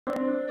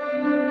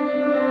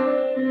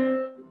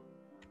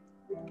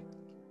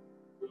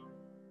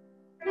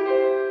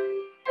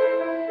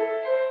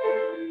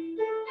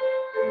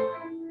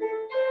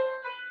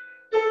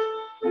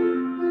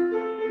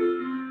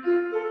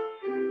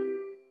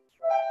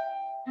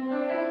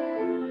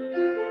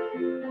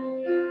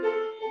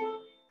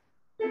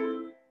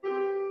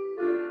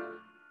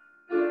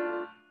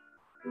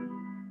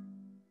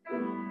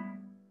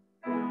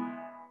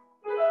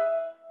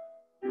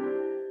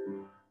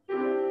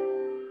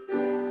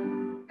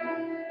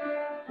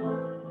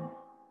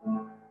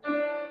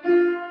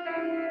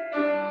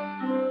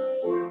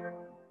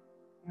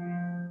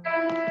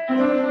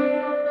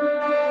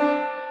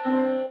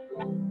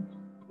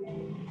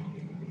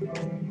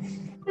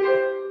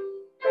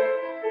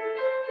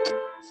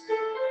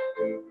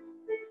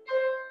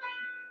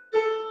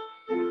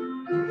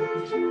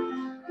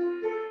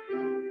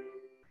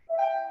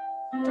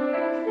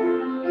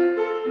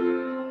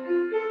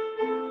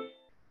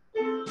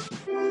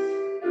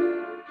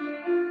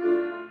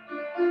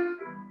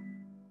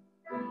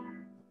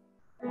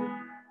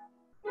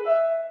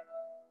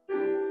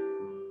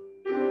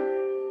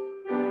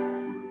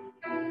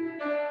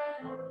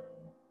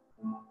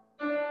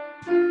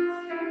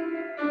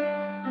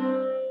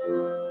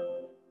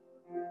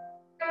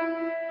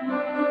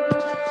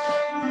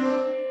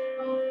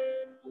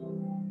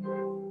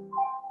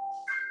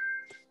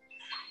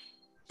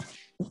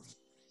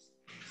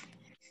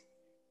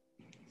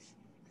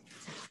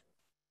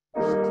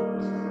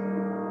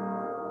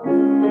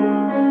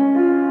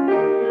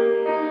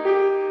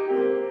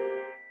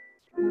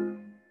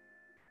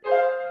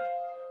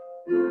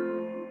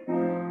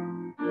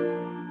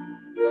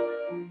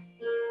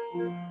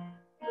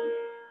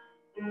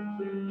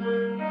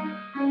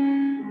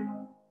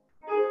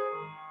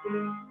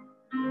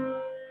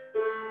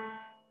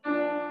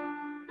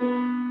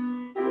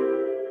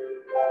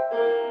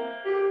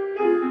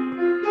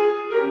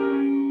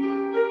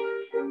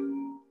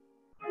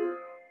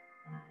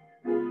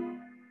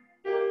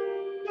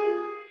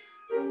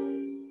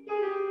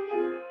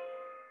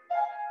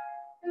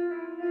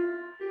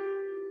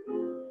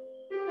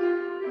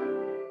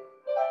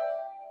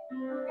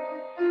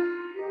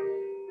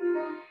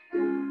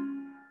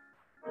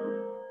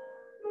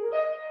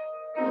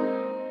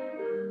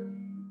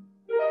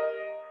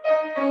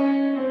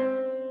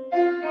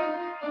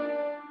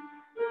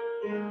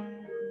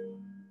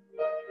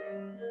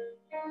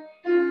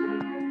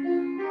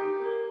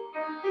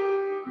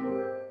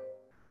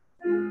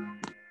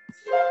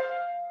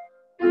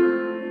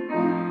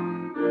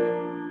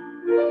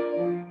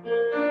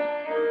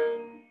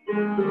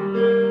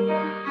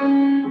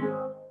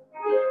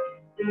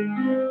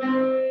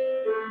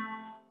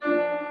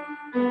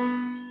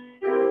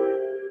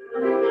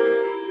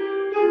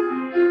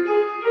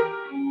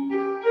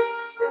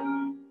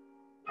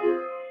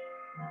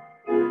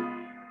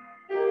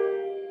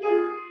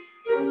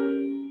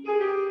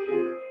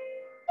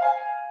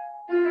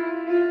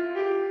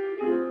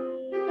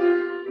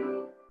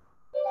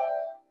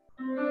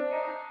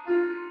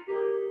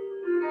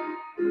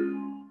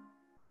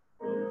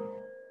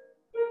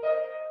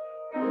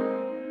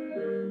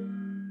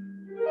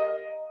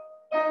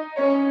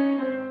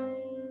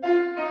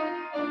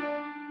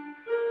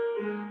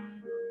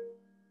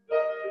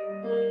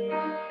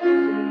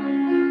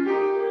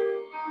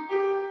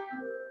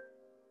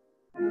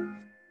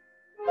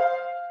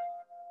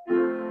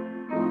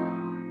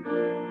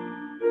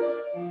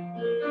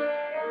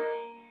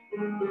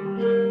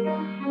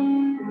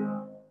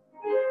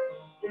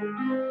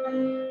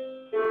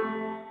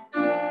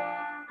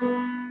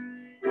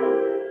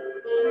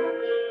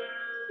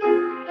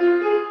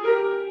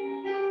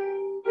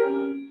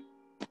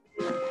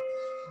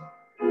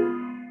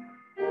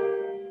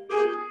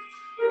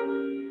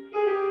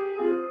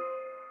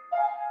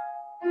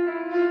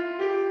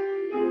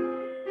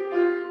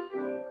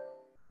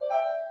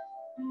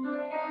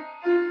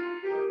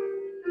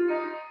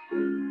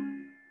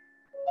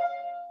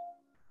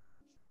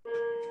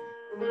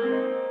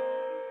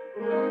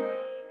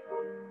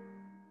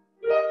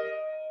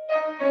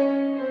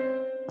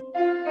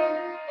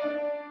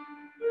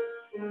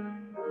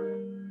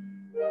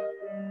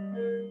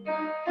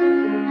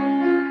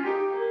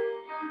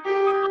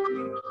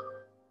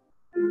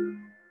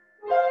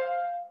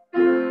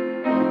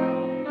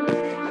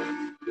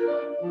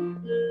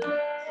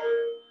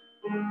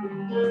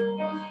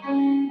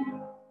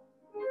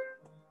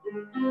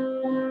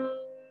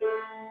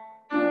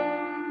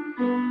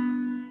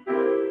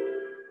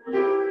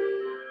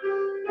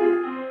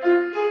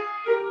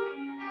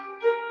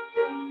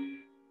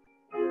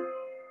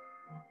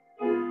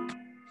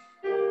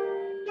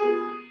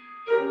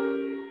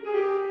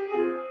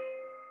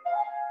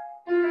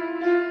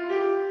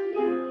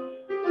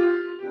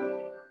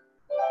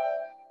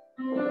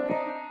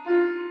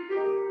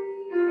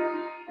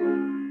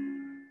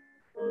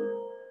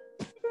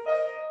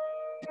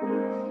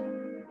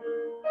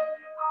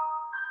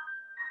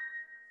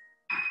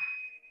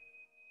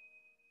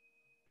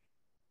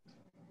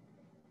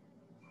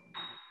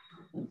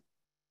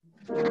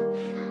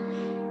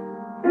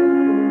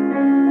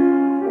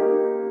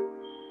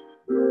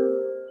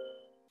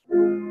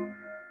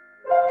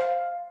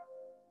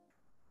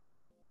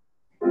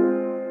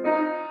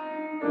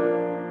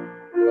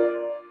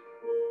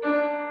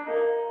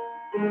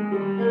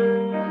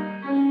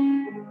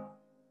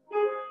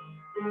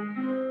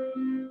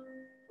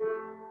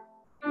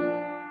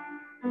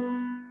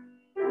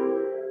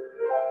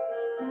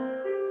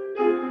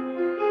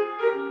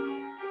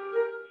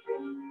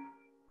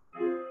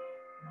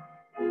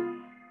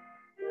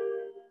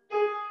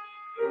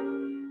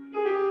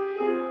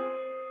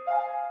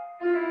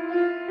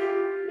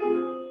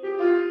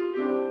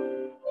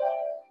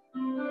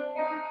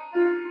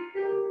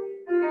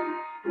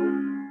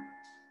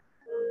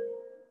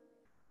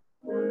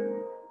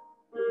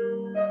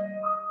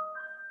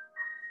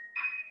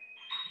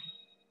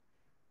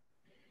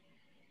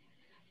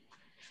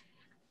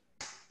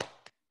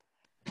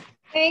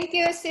Thank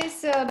you,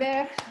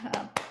 Sister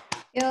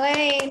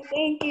Elaine.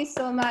 Thank you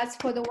so much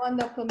for the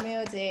wonderful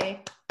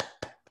music.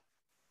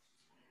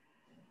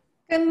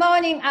 Good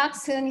morning,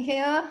 Oxon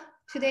here.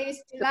 Today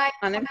is July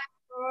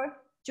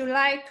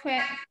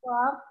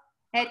 12th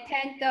at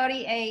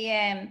 10:30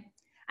 a.m.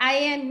 I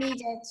am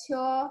Mija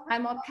Cho.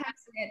 I'm a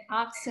pastor at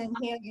Oxon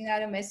Hill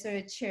United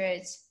Methodist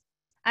Church.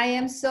 I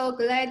am so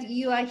glad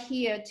you are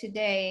here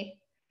today.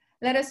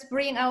 Let us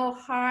bring our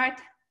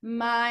heart,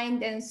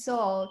 mind, and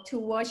soul to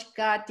worship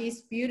God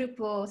this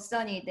beautiful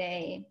sunny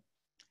day.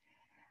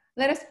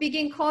 Let us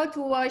begin call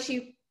to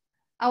worship.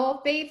 Our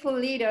faithful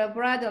leader,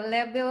 Brother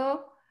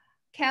Neville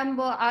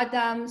Campbell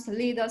Adams,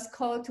 lead us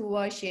call to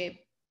worship.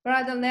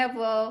 Brother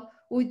Neville,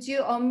 would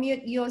you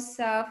unmute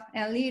yourself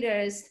and lead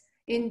us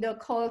in the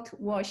call to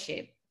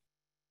worship?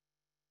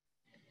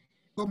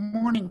 Good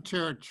morning,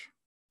 church.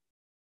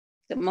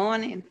 Good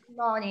morning. Good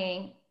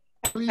morning.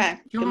 Please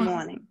Good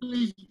morning.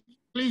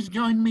 please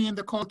join me in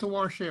the call to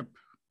worship.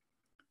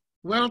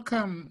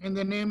 Welcome in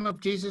the name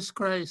of Jesus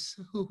Christ,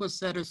 who has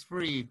set us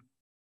free.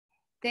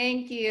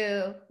 Thank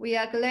you. We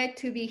are glad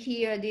to be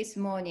here this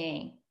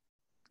morning.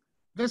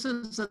 This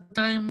is a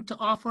time to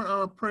offer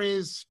our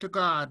praise to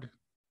God.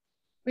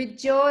 With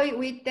joy,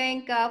 we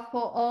thank God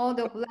for all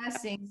the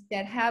blessings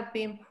that have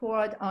been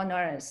poured on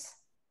us.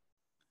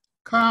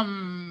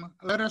 Come,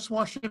 let us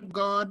worship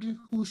God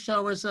who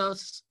showers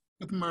us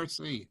with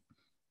mercy.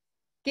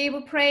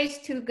 Give praise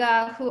to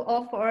God who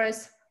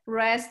offers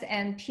rest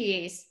and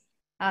peace.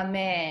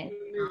 Amen.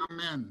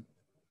 Amen.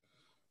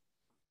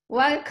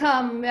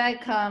 Welcome,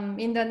 welcome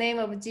in the name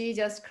of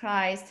Jesus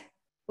Christ.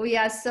 We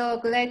are so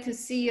glad to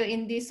see you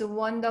in this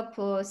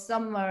wonderful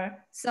summer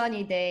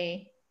sunny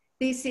day.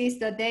 This is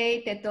the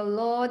day that the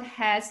Lord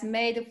has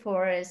made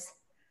for us.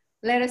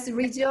 Let us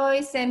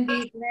rejoice and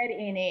be glad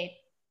in it.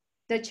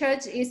 The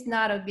church is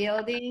not a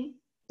building.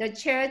 The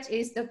church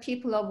is the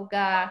people of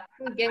God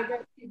who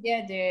gather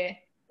together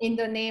in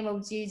the name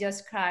of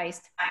Jesus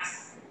Christ.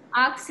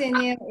 Oxon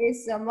Hill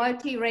is a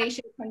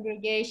multiracial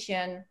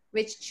congregation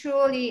which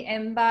truly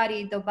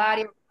embodies the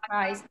body of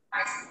Christ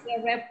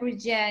that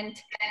represent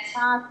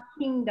God's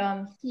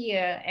kingdom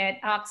here at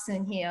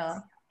Oxon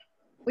Hill.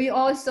 We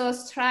also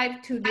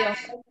strive to be a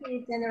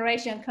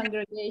multi-generation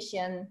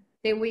congregation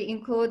that we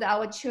include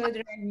our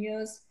children,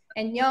 youth,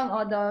 and young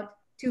adults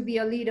to be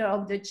a leader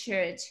of the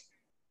church.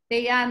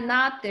 They are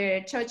not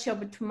the church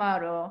of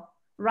tomorrow,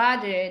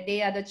 rather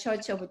they are the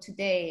church of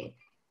today.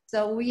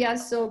 So we are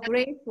so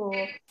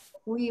grateful.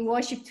 We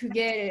worship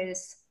together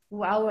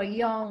with our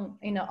young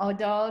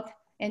adult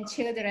and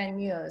children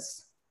and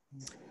youth.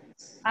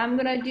 I'm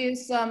gonna do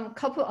some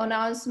couple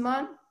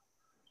announcements.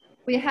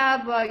 We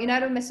have a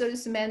United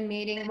Methodist Men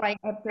meeting right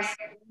after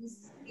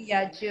service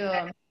via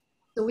Zoom.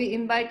 So we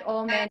invite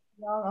all men,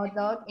 young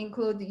adults,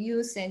 include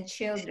youth and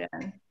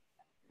children.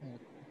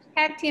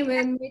 Tag team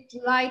will meet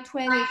July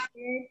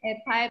 23rd at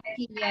 5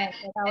 p.m. at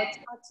our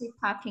church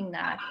parking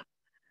lot.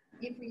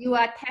 If you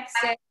are tech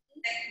savvy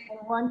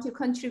and want to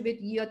contribute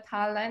your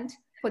talent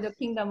for the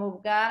kingdom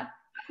of God,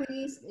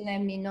 please let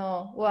me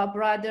know, or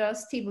brother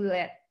Steve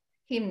let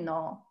him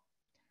know.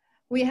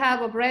 We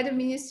have a bread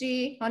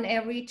ministry on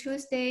every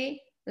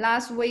Tuesday.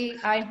 Last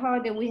week, I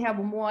heard that we have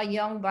more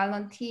young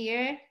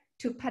volunteers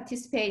to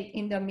participate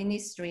in the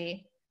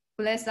ministry.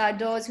 Blessed are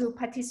those who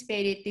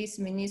participated this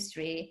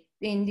ministry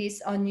in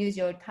this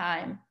unusual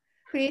time.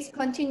 Please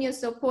continue to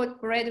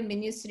support bread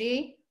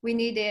ministry. We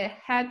need the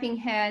helping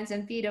hands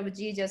and feet of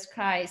Jesus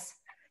Christ.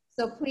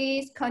 So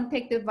please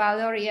contact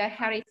Valeria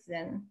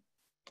Harrison.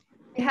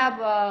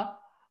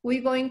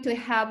 We're going to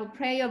have a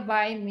prayer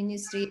by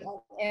ministry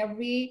on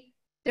every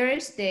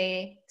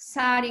Thursday,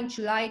 starting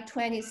July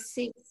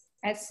 26th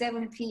at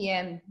 7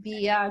 p.m.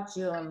 via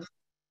Zoom.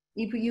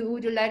 If you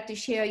would like to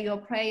share your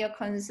prayer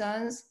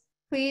concerns,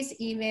 please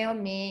email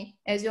me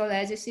as well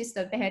as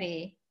Sister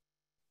Betty.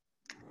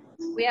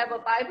 We have a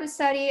Bible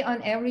study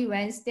on every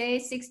Wednesday,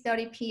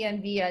 6:30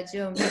 p.m. via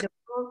Zoom with the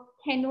book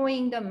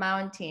Canoeing the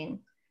Mountain.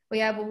 We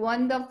have a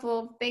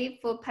wonderful,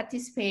 faithful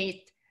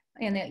participate,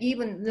 and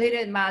even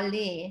little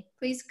Mali.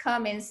 Please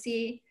come and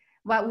see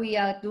what we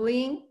are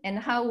doing and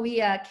how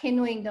we are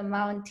canoeing the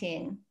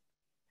mountain.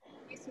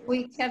 This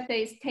week chapter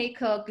is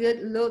take a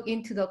good look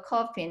into the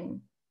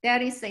coffin.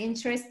 That is an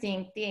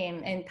interesting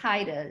theme and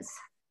titles.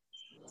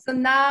 So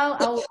now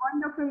our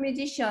wonderful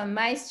musician,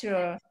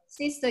 Maestro,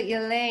 Sister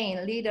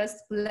Elaine, lead us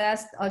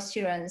Blessed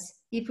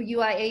Assurance. If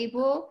you are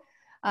able,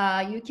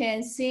 you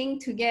can sing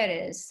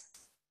together.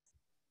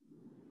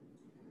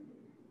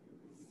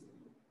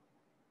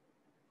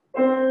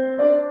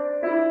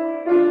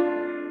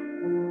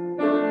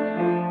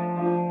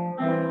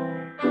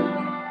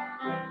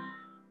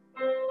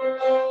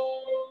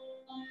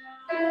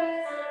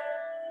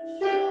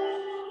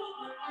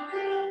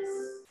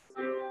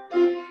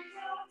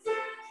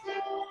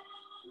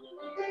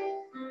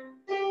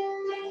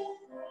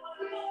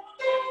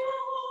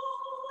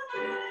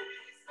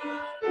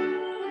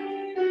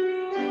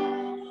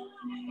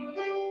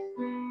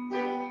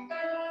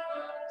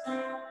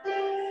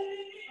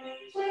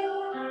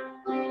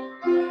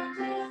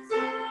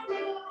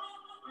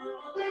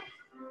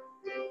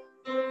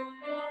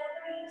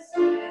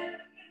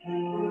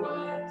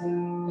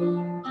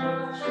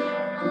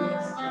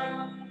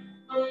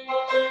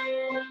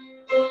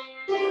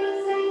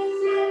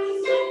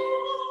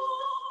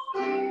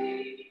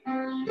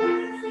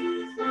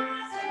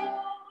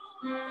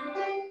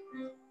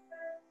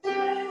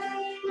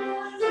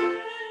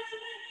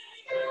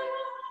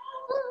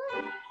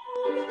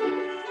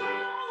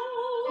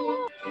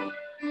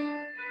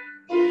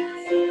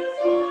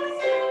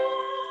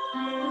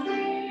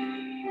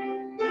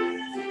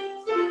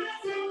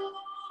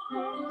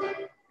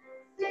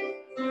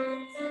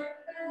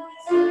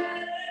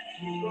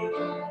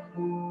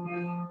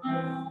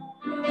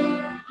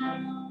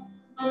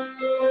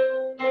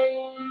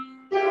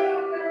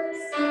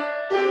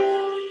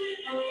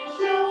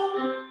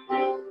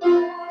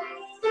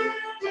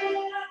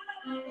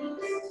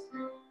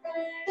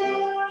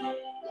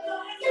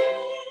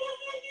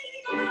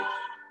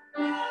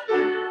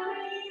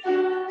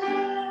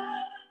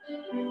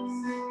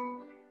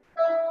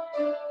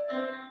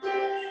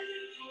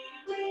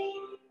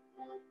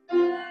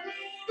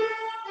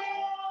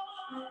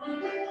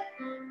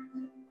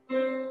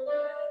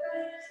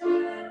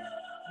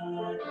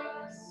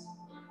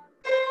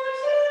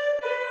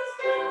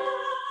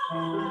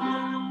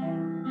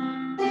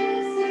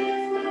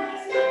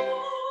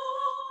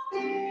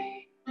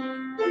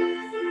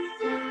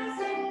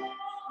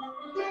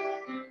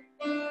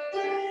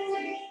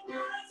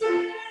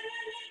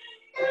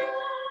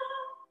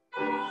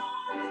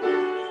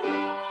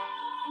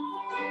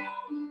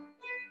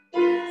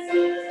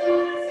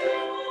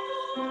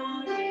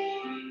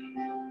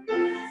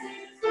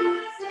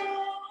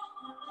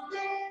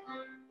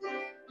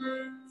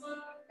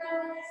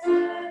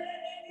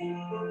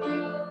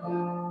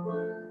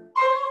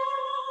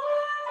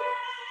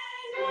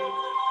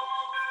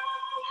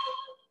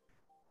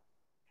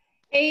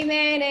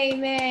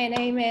 Amen.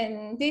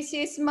 Amen. This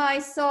is my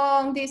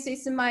song. This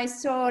is my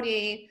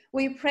story.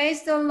 We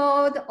praise the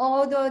Lord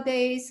all the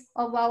days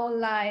of our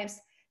lives.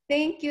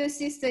 Thank you,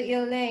 Sister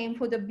Elaine,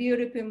 for the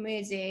beautiful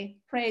music.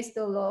 Praise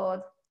the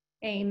Lord.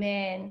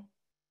 Amen.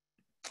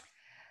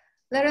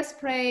 Let us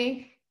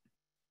pray.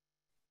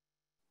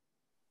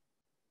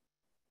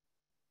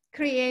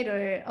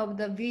 Creator of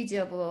the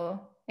visible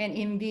and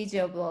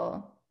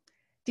invisible,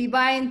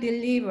 divine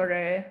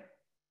deliverer,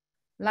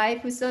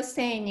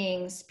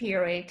 life-sustaining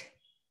spirit,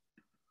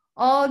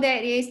 all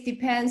that is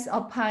depends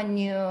upon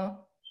you,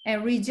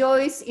 and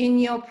rejoice in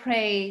your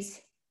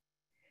praise.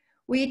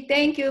 We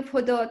thank you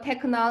for the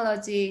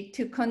technology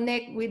to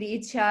connect with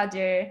each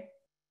other,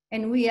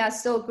 and we are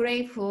so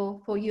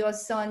grateful for your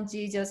Son,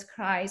 Jesus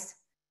Christ,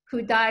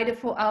 who died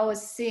for our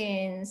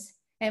sins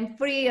and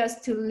free us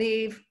to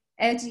live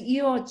as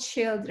your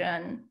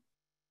children.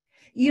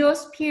 Your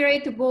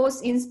spirit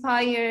both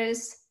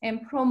inspires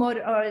and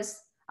promotes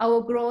us,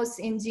 our growth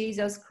in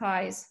Jesus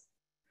Christ.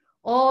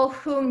 All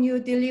whom you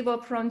deliver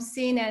from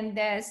sin and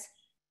death,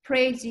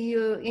 praise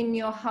you in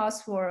your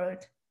household.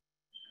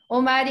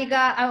 Almighty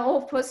God, I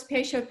offer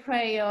special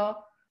prayer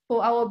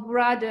for our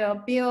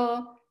brother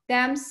Bill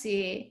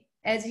Dempsey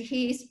as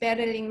he is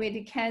battling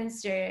with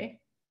cancer.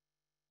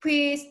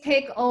 Please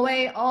take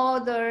away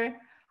all the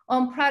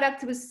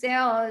unproductive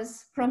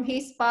cells from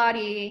his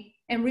body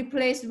and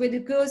replace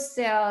with good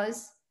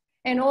cells.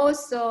 And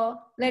also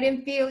let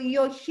him feel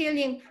your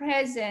healing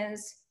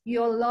presence,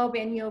 your love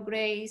and your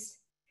grace.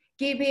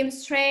 Give him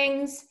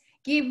strength,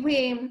 give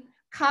him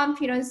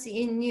confidence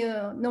in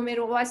you, no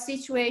matter what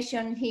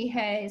situation he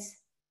has.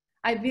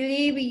 I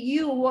believe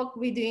you work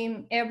with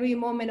him every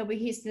moment of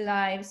his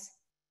life.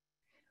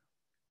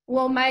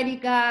 Almighty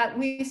God,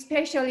 we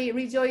especially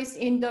rejoice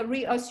in the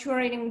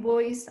reassuring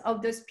voice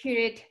of the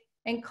Spirit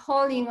and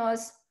calling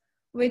us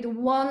with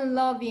one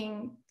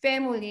loving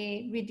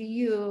family with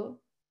you.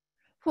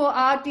 Pour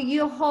out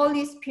your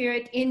Holy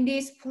Spirit in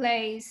this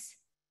place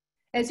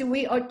as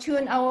we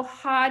attune our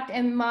heart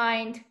and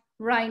mind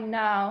right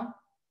now.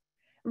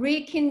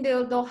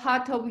 Rekindle the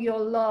heart of your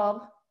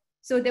love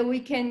so that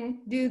we can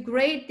do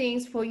great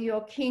things for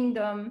your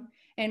kingdom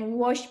and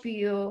worship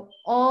you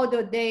all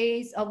the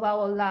days of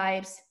our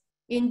lives.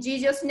 In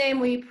Jesus'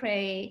 name we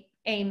pray,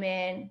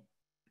 amen.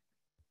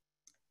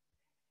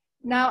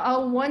 Now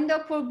our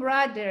wonderful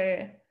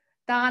brother,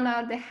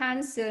 Donald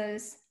Hansen,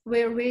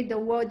 will read the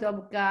word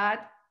of God.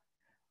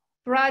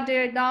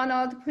 Brother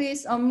Donald,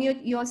 please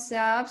unmute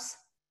yourselves.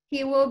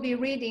 He will be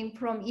reading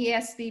from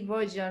ESV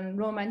version,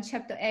 Romans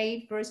chapter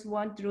 8, verse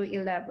 1 through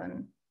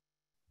 11.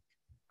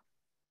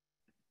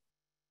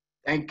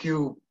 Thank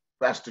you,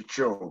 Pastor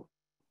Cho.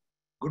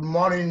 Good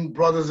morning,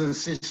 brothers and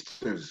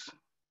sisters.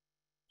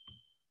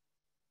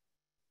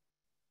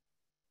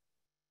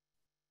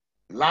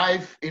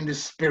 Life in the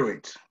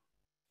Spirit.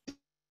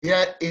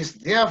 There is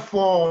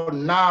therefore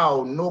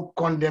now no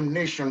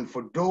condemnation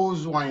for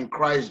those who are in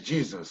Christ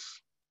Jesus.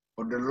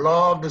 For the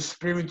law of the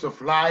Spirit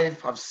of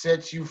life have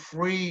set you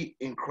free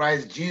in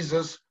Christ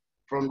Jesus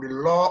from the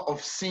law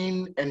of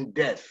sin and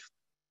death.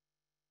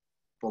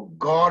 For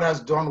God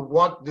has done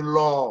what the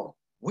law,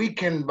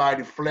 weakened by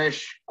the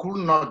flesh, could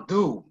not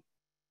do,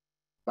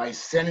 by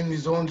sending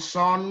his own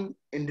Son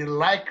in the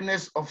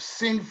likeness of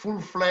sinful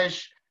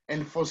flesh,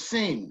 and for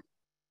sin,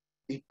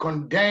 he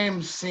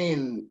condemned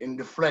sin in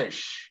the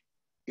flesh,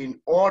 in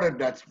order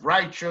that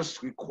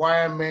righteous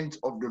requirement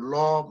of the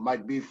law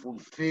might be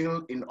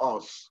fulfilled in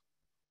us,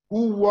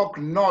 who walk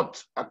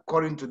not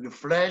according to the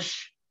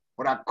flesh,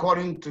 but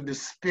according to the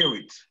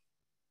Spirit.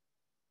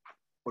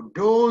 For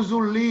those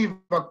who live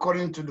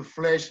according to the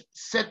flesh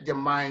set their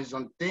minds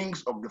on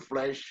things of the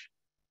flesh,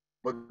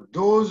 but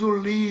those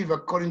who live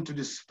according to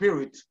the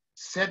Spirit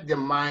set their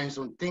minds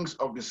on things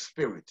of the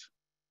Spirit.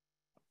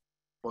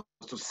 For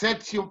to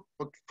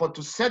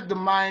set the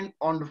mind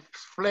on the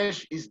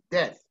flesh is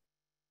death,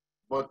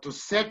 but to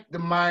set the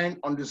mind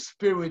on the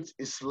Spirit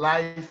is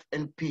life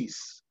and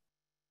peace.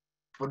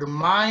 For the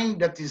mind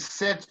that is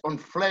set on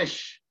the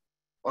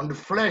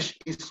flesh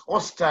is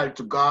hostile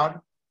to God,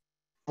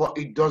 for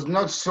it does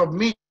not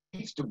submit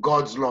to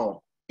God's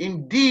law.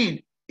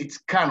 Indeed, it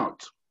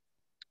cannot.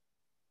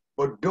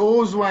 But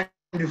those who are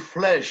in the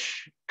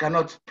flesh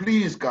cannot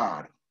please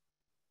God.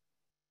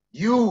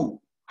 You,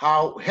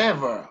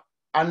 however,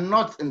 are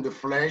not in the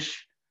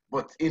flesh,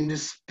 but in the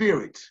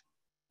Spirit,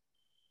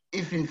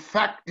 if in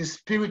fact the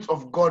Spirit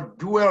of God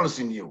dwells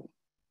in you.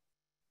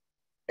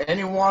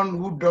 Anyone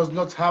who does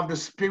not have the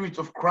Spirit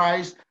of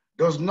Christ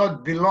does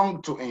not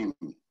belong to him.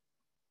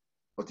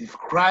 But if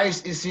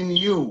Christ is in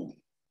you,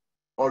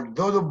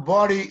 although the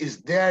body is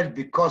dead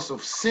because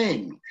of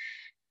sin,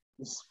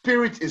 the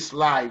Spirit is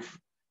life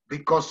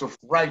because of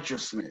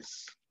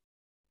righteousness.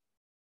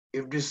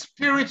 If the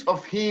Spirit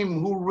of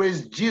him who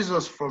raised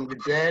Jesus from the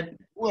dead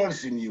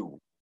dwells in you,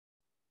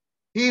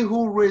 he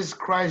who raised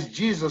Christ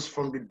Jesus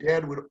from the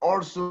dead will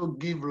also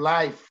give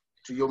life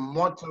to your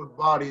mortal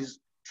bodies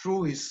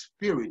through his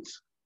Spirit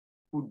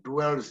who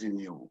dwells in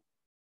you.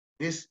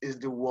 This is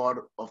the word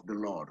of the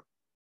Lord.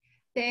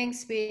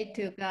 Thanks be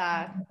to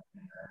God.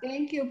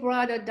 Thank you,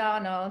 Brother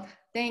Donald.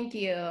 Thank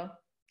you.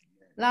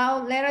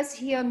 Now let us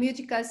hear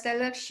musical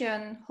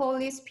selection,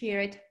 Holy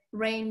Spirit,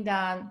 Rain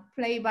Down,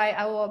 played by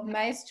our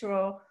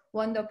maestro,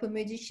 wonderful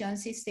musician,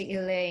 Sister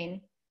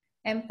Elaine,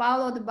 and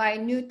followed by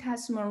New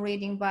Testament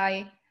reading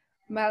by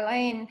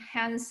Marlene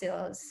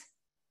Hansels.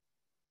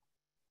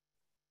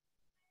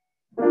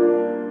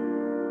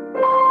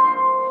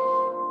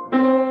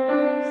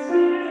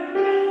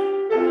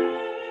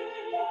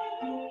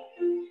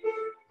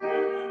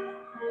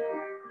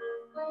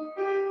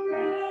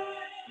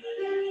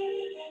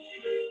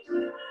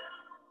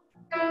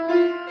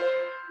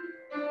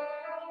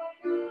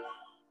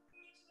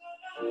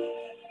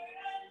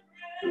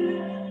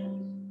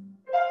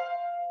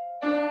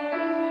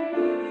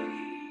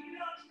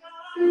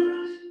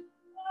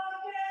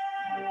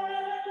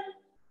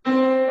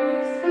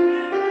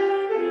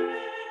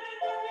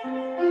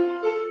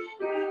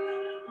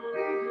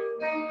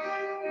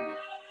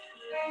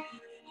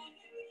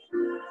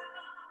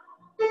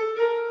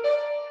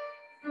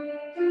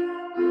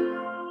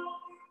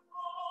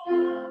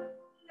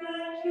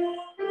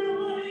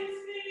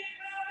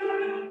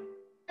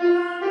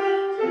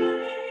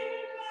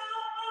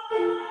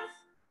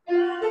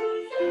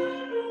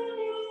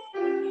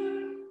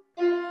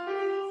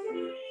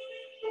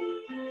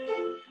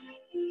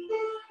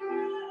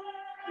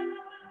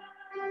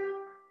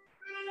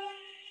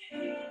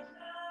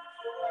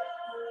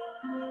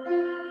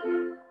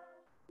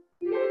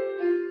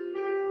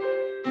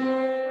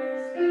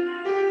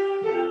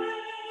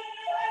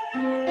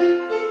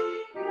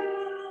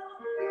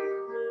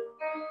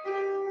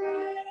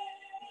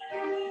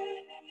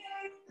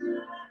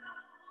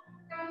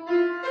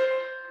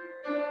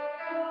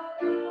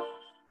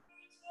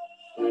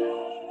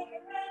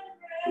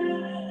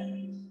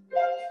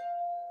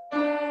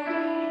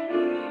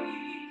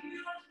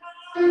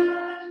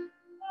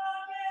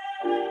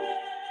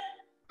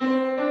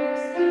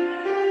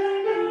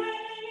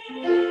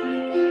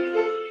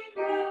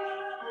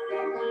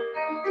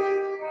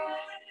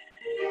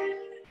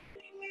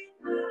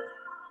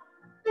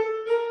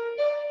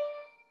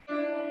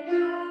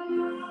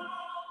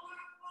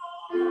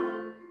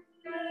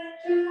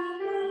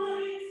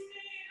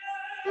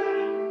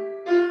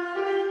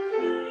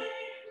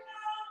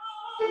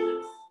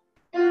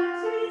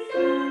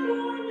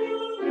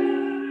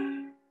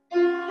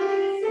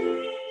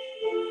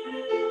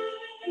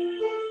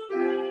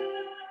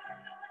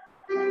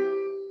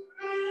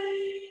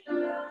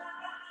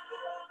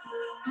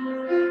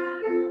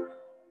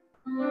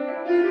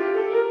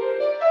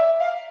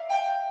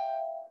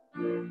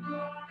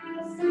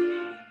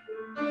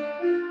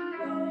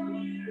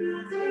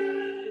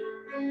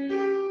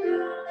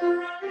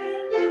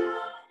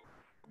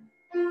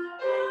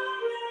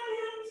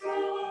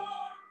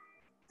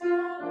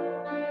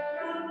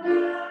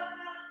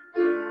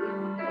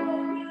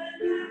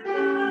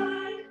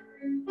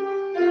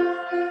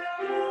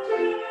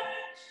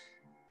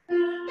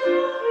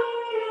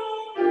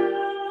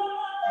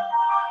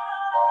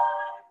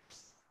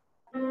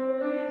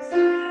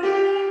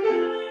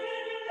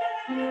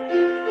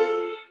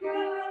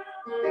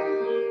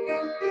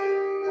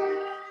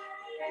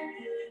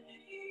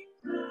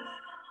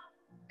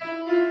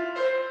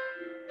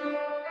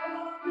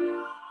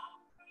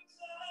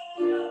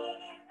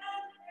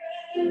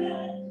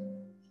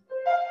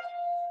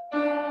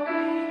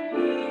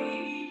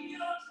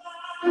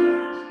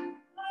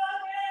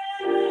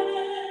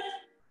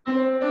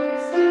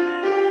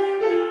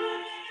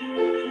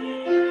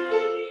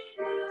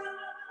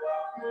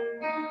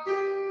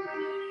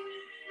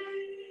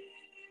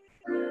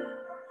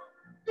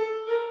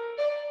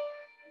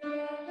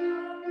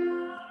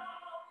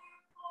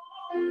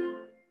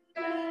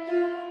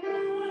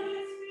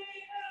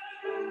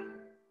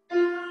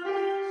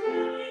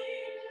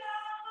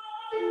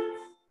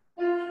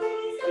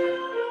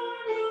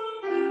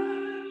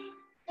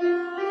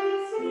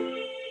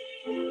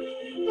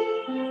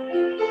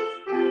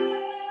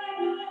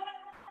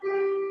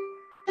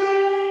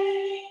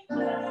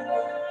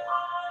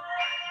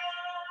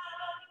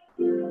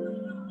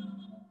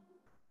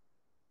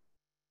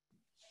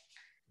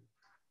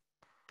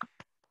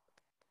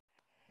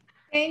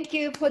 Thank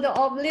you for the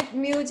uplift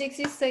music,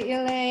 Sister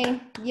Elaine.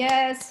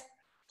 Yes,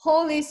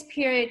 Holy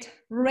Spirit,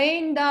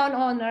 rain down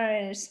on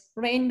us,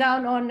 rain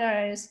down on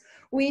us.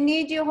 We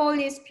need you,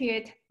 Holy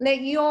Spirit.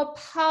 Let your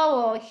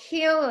power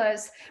heal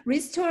us,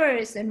 restore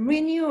us, and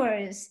renew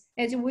us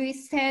as we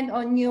stand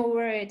on your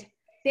word.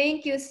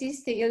 Thank you,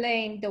 Sister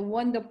Elaine, the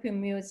wonderful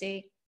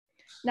music.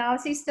 Now,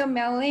 Sister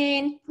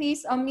Marlene,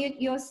 please unmute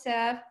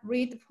yourself,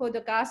 read for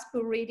the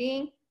gospel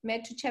reading,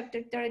 Matthew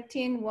chapter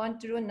 13, 1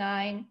 through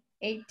 9.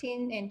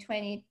 18 and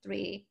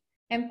 23,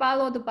 and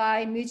followed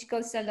by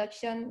musical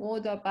selection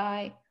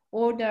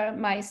order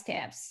my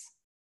steps.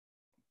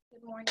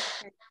 Good morning,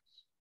 church.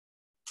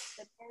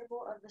 The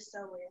parable of the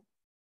sower.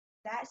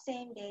 That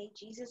same day,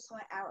 Jesus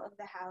went out of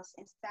the house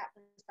and sat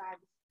beside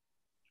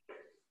the sea,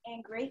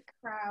 and great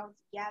crowds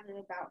gathered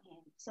about him,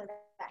 so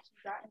that he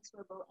got into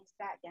a boat and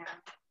sat down,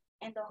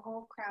 and the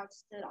whole crowd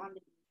stood on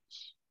the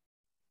beach.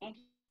 And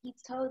he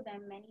told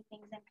them many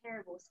things in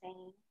parables,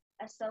 saying,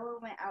 a sower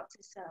went out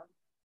to sow.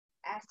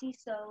 As he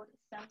sowed,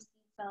 some seed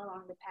fell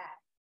along the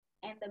path,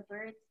 and the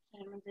birds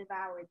came and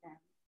devoured them.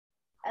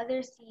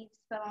 Other seeds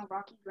fell on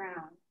rocky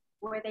ground,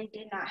 where they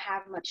did not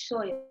have much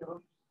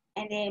soil,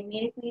 and they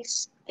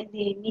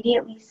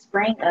immediately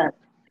sprang up,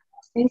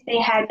 since they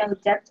had no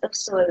depth of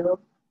soil.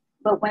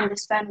 But when the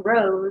sun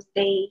rose,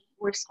 they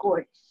were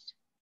scorched,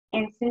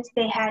 and since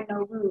they had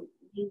no root,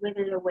 they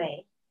withered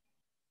away.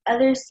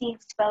 Other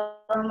seeds fell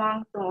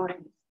among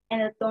thorns,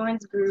 and the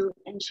thorns grew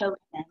and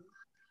choked them.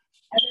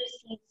 Other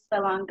seeds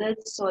fell on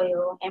good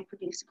soil and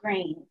produced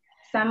grain,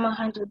 some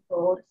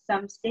 100-fold,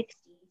 some 60,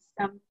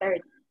 some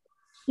 30.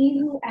 He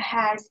who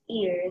has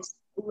ears,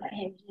 let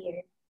him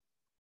hear.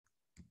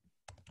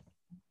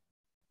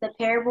 The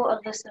parable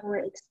of the sower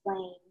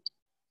explained.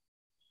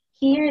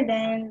 Hear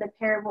then the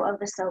parable of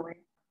the sower.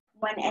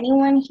 When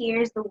anyone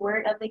hears the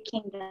word of the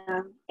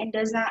kingdom and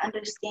does not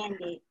understand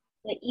it,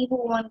 the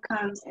evil one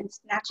comes and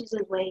snatches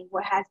away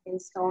what has been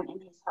sown in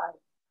his heart.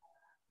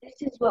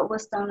 This is what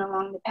was sown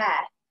along the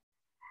path.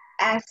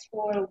 As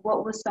for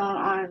what was sown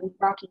on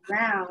rocky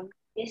ground,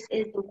 this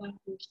is the one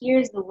who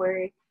hears the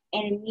word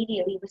and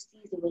immediately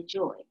receives it with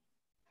joy.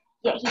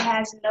 Yet he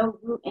has no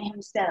root in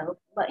himself,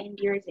 but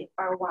endures it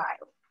for a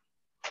while.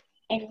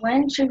 And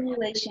when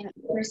tribulation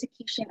or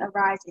persecution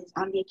arises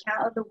on the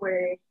account of the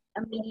word,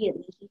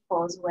 immediately he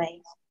falls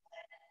away.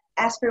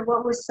 As for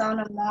what was sown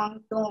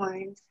among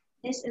thorns,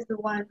 this is the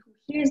one who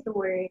hears the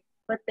word,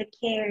 but the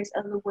cares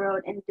of the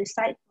world and the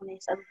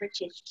deceitfulness of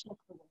riches choke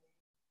the word,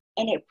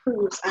 and it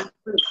proves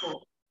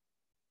unfruitful.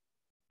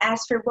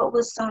 As for what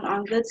was sown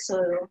on good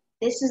soil,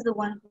 this is the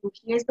one who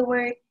hears the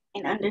word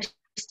and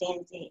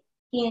understands it.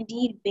 He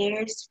indeed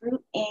bears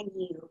fruit and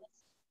yields.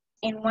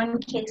 In one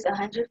case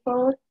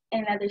 100-fold,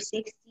 in another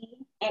 60,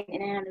 and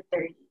in another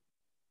 30.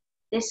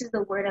 This is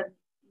the word of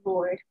the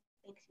Lord.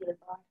 Thanks be to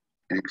God.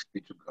 Thanks be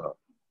to God.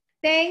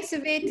 Thanks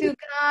be to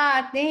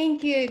God.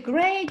 Thank you.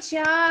 Great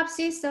job,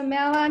 Sister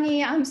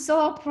Melanie. I'm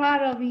so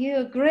proud of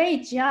you.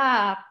 Great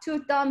job.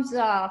 2 thumbs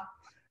up.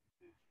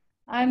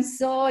 I'm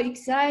so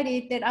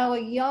excited that our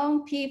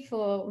young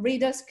people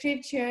read the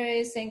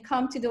scriptures and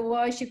come to the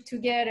worship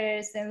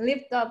together and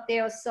lift up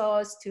their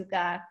souls to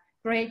God.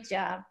 Great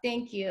job.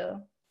 Thank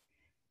you.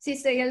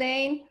 Sister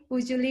Elaine,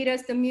 would you lead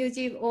us the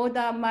music,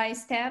 Order My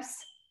Steps?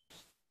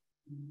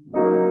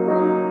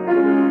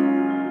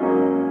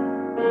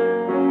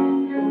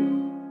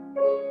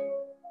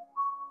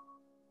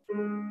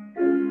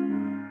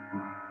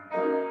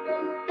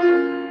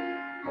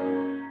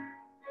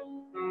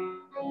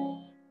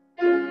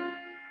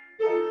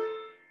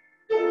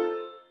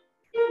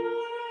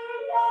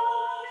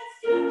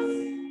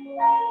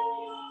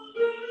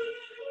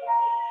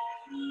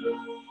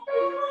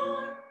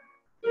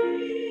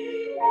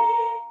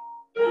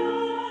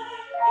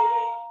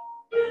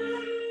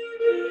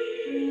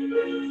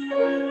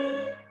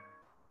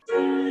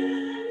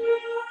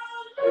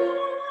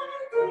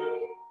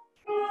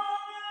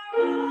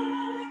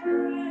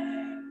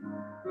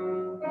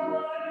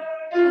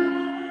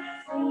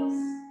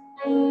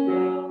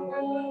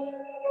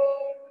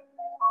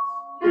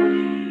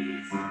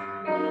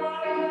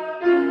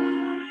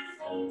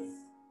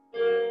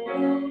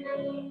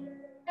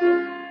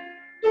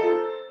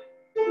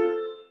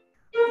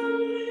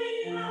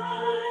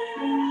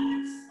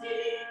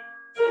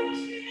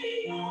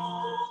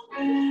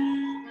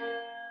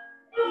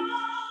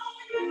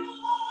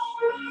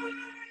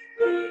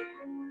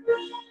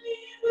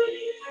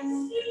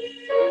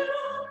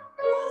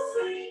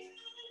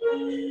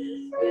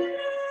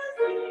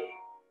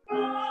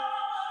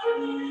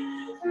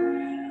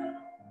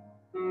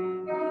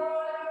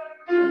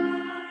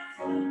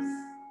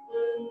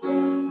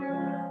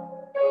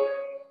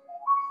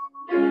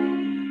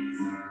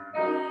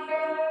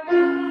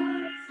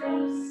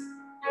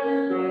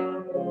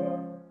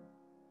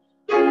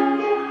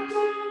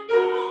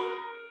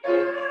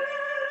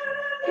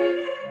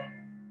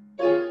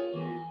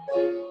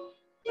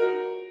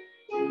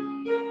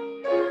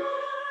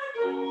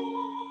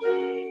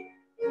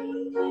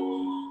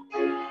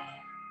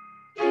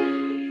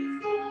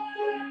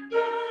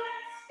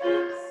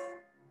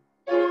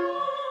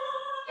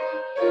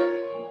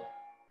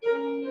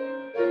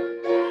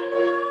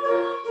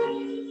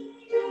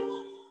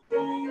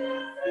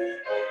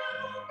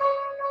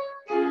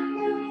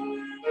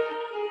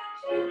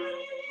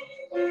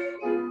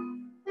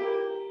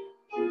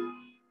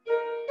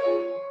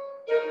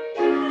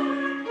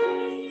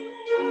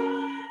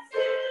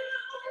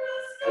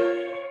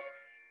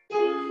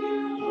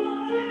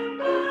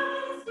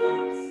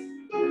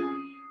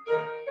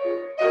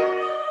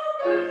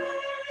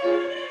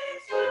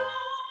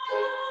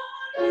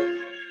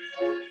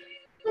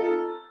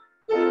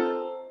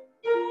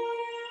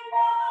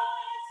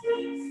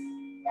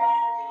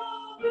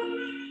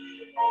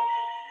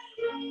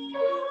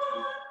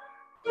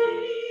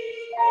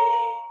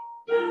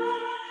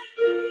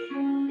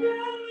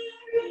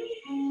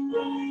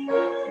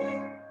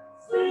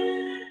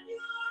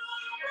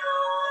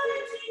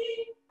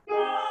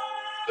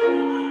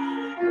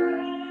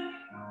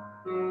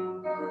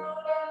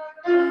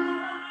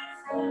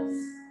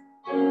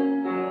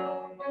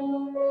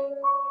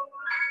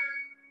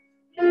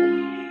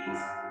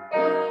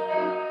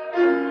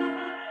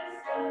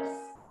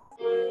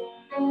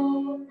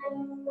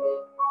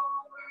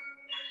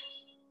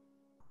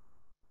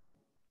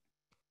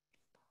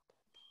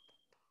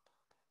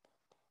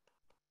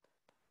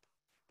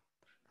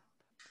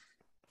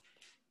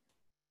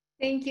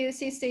 Thank you,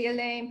 Sister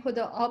Elaine, for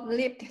the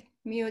uplifted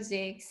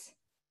music.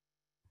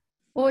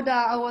 Order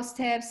our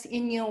steps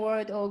in your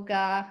word, O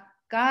God.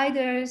 Guide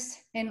us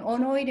and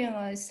anoint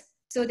us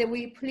so that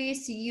we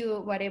please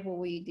you whatever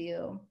we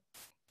do.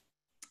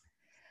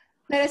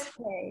 Let us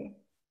pray.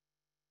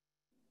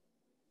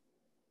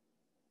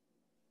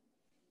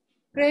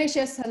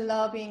 Gracious and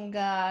loving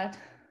God,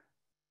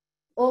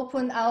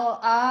 open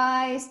our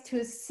eyes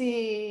to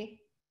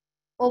see,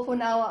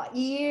 open our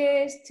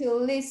ears to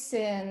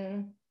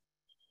listen,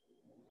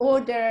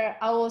 order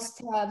our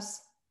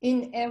steps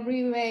in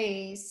every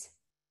ways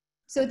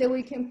so that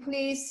we can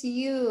please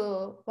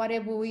you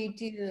whatever we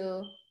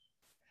do.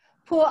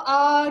 Pour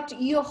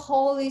out your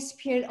Holy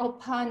Spirit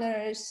upon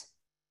us.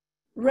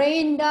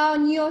 Rain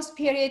down your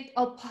Spirit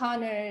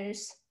upon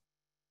us,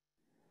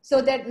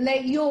 so that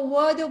let your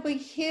word of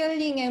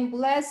healing and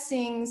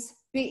blessings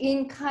be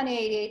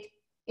incarnated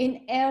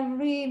in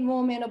every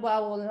moment of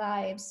our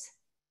lives.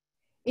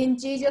 In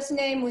Jesus'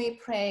 name we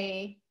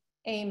pray,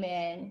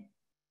 amen.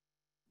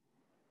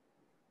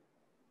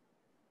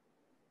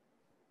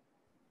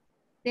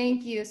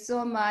 Thank you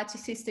so much,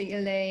 Sister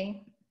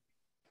Elaine.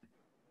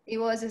 It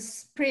was a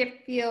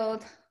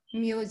spirit-filled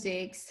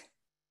music.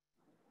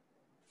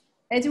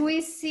 As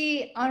we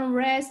see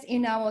unrest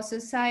in our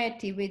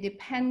society with the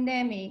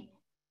pandemic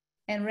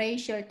and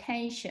racial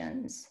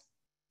tensions,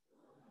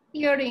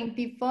 hearing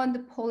before the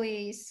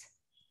police,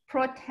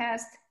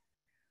 protest,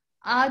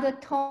 other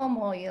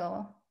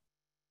turmoil,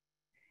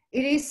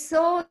 it is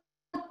so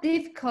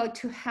difficult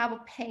to have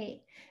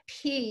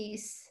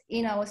peace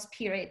in our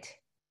spirit.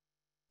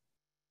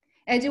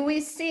 As we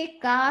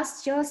seek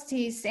God's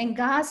justice and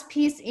God's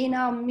peace in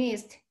our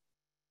midst,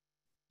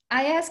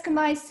 I ask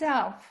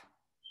myself,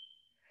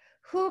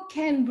 who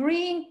can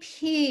bring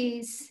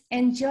peace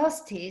and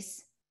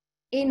justice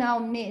in our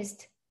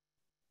midst?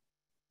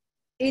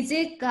 Is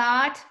it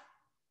God?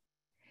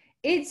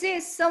 Is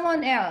it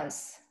someone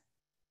else?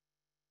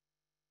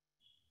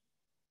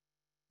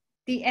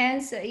 The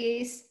answer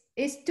is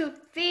to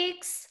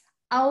fix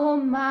our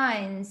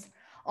minds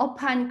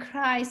upon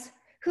Christ,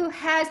 who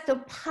has the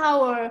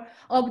power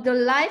of the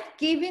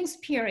life-giving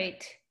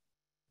Spirit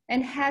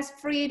and has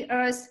freed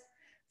us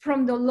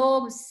from the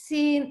law of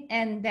sin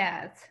and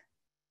death.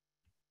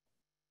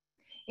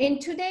 In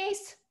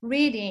today's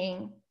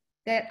reading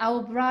that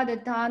our brother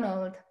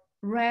Donald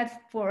read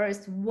for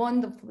us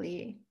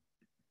wonderfully,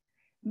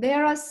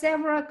 there are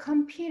several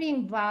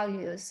competing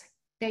values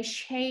that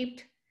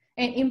shaped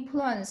and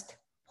influenced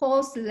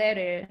Paul's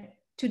letter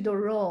to the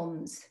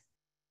Romans.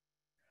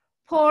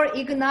 Paul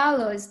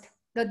acknowledged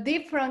the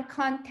different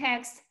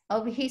contexts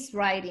of his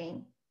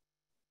writing.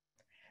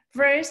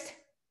 First,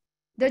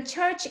 the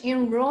church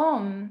in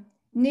Rome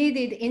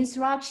needed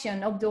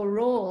instruction of the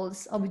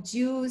roles of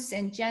Jews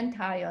and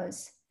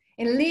Gentiles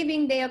in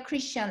living their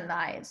Christian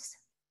lives.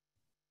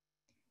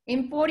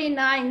 In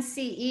 49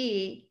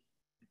 CE,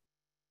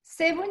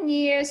 7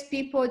 years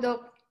before the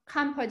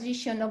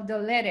composition of the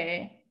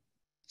letter,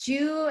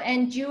 Jew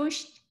and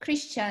Jewish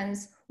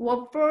Christians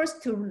were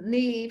forced to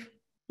leave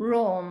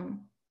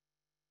Rome.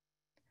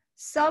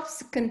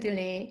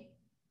 Subsequently,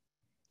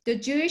 the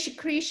Jewish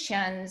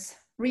Christians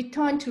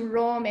returned to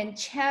Rome and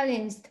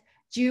challenged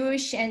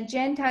Jewish and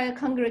Gentile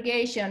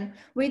congregation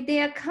with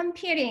their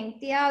competing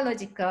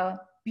theological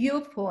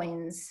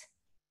viewpoints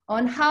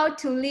on how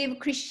to live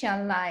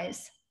Christian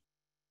lives.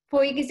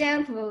 For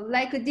example,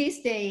 like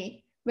this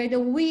day, whether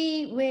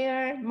we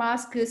wear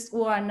masks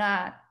or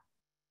not,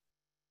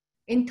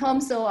 in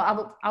terms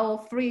of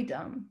our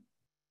freedom.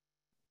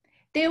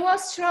 They were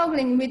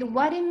struggling with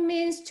what it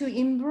means to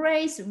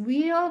embrace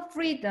real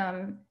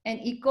freedom and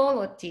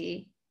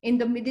equality in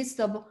the midst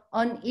of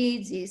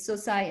uneasy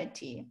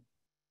society.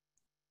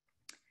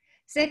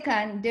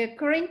 Second, the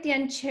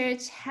Corinthian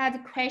church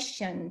had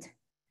questioned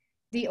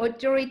the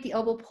authority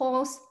of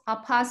Paul's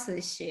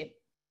apostleship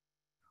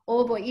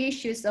over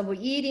issues of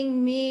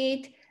eating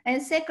meat and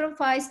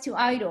sacrifice to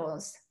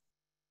idols.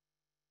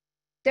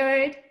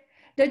 Third,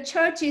 the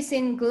churches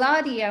in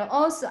Galatia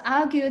also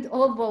argued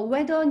over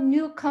whether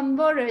new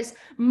converts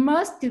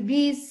must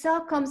be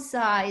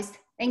circumcised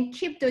and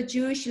keep the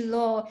Jewish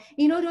law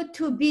in order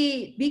to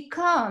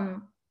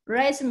become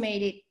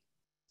resumed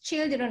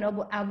children of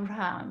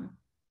Abraham.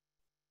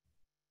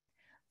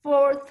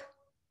 Fourth,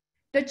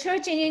 the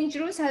church in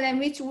Jerusalem,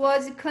 which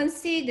was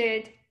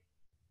considered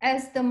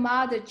as the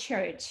mother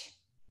church,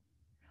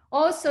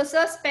 also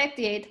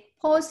suspected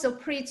Paul's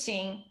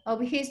preaching of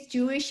his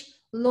Jewish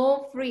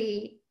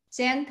law-free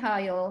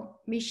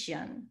Gentile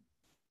mission.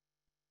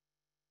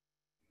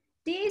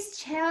 These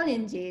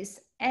challenges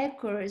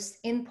echoes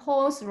in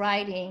Paul's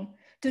writing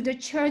to the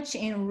church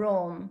in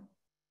Rome.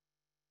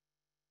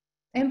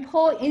 And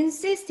Paul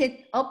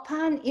insisted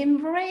upon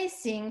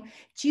embracing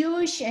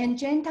Jewish and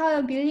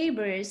Gentile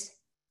believers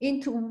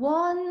into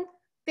one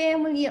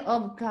family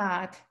of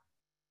God.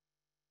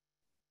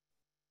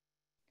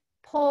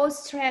 Paul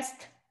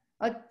stressed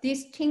a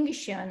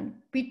distinction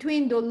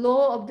between the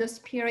law of the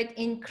Spirit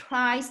in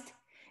Christ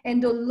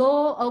and the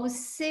law of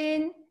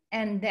sin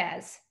and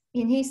death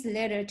in his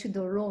letter to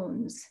the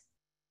Romans.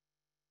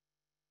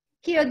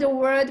 Here the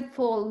word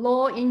for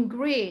law in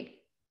Greek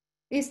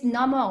is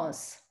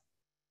nomos,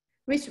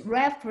 which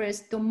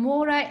refers to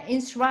moral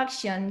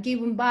instruction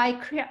given by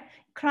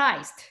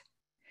Christ,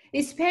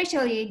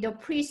 especially the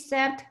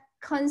precept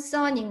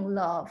concerning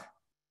love.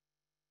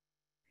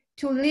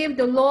 To live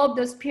the law of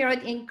the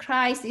Spirit in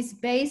Christ is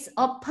based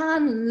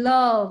upon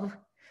love,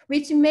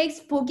 which makes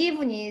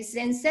forgiveness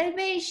and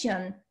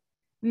salvation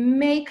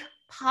make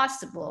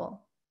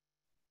possible.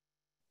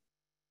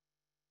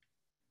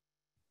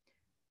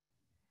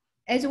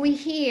 As we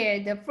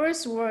hear the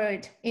first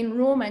word in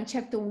Romans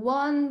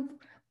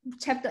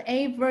chapter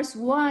 8, verse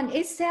 1,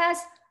 it says,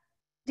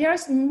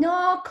 there's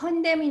no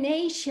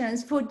condemnation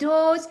for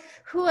those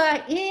who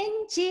are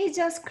in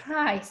Jesus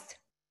Christ.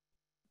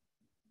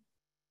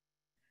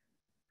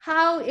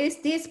 How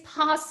is this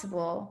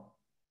possible?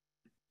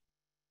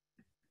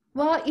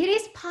 Well, it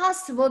is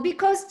possible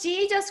because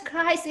Jesus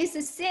Christ is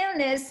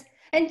sinless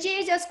and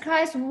Jesus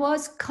Christ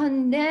was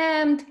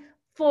condemned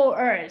for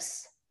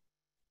us.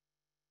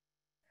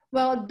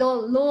 Well, the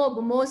law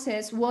of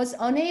Moses was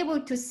unable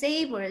to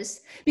save us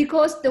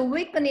because the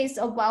weakness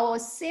of our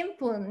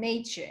sinful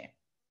nature.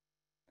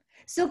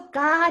 So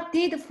God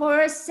did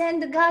first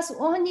send God's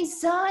only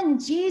Son,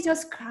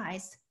 Jesus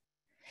Christ.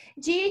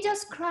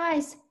 Jesus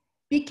Christ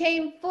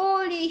became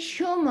fully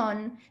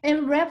human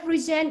and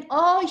represent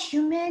all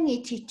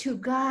humanity to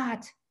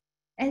God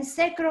and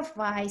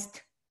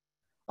sacrificed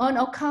on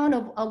account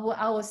of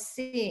our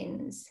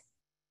sins.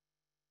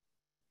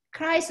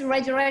 Christ's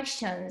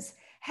resurrection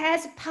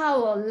has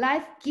power,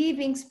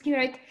 life-giving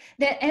spirit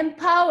that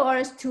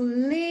empowers us to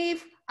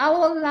live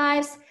our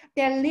lives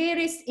that lead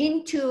us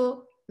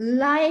into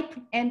life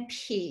and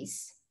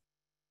peace.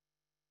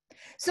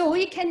 So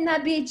we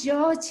cannot be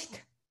judged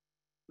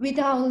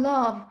without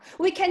love.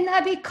 We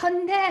cannot be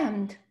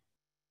condemned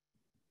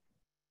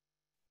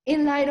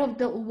in light of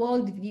the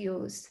world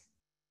views.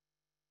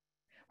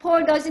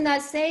 Paul does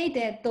not say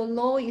that the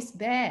law is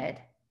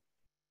bad.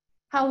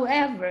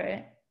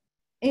 However,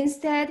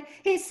 instead,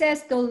 he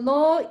says the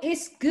law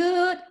is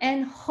good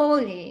and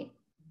holy.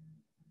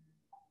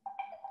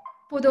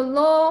 For the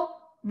law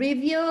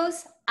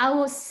reveals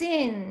our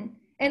sin,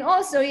 and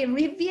also it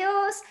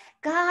reveals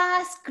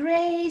God's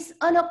grace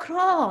on the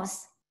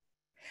cross.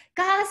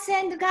 God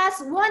sent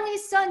God's only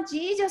Son,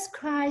 Jesus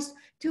Christ,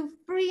 to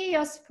free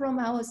us from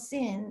our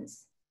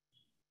sins.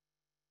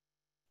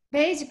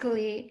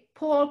 Basically,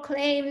 Paul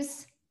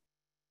claims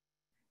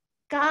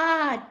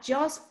God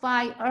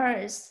justified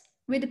us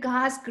with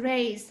God's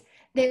grace,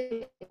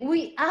 that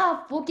we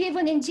are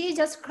forgiven in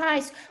Jesus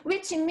Christ,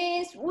 which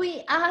means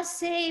we are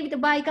saved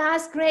by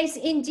God's grace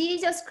in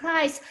Jesus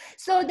Christ,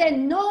 so that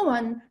no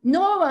one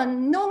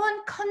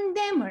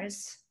condemns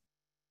us.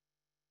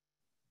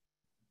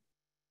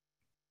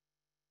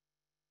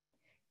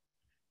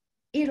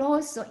 It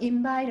also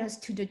invites us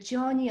to the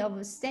journey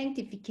of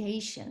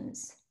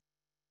sanctifications.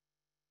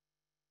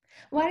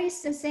 What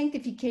is the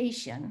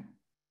sanctification?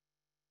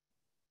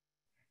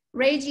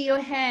 Raise your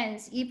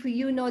hands if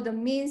you know the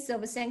means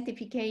of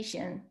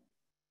sanctification.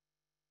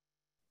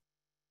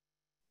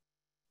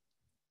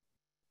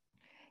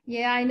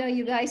 Yeah, I know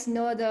you guys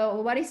know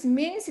what it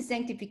means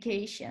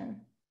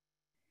sanctification.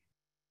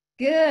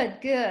 Good,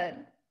 good.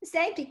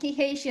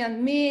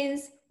 Sanctification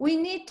means we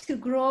need to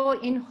grow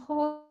in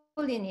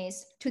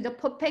holiness to the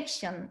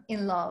perfection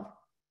in love.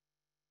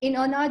 In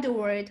another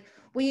word,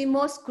 we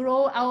must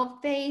grow our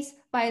faith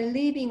by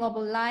living a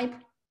life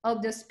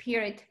of the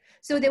Spirit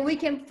so that we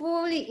can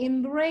fully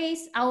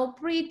embrace our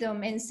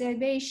freedom and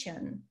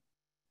salvation.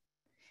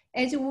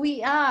 As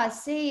we are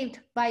saved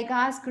by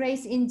God's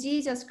grace in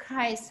Jesus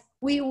Christ,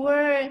 we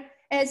were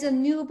as a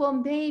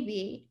newborn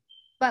baby,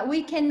 but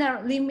we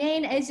cannot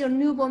remain as a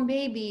newborn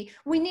baby.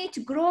 We need to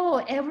grow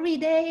every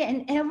day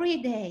and every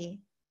day.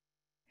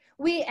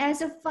 We,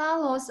 as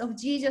followers of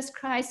Jesus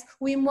Christ,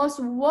 we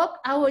must walk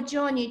our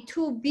journey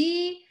to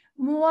be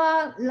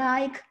more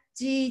like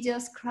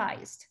Jesus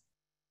Christ.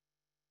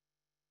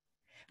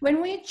 When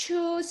we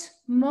choose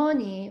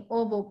money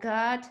over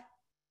God,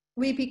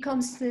 we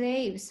become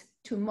slaves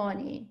to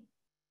money.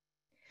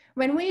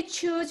 When we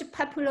choose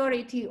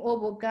popularity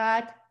over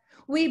God,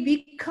 we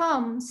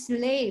become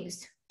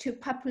slaves to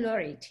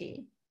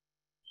popularity.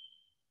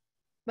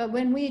 But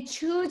when we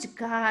choose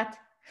God,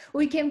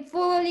 we can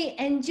fully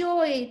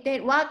enjoy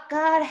that what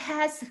God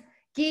has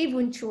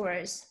given to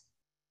us.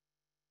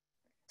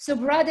 So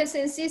brothers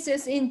and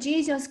sisters in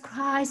Jesus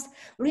Christ,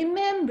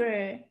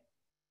 remember,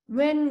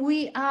 when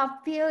we are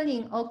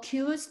feeling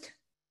accused,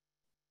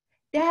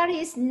 that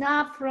is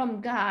not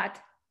from God.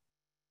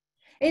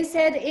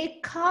 Instead,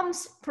 it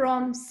comes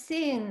from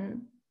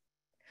sin.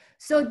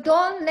 So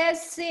don't let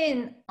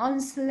sin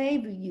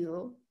enslave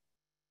you.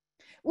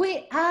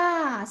 We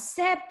are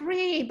set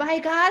free by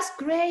God's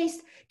grace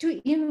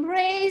to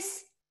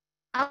embrace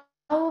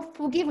our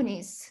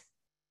forgiveness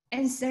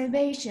and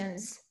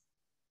salvations.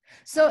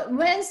 So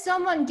when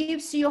someone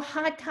gives you a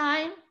hard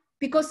time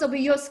because of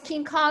your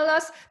skin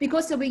colors,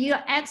 because of your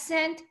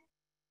accent,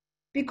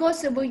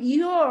 because of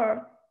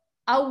your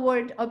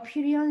outward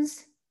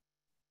appearance,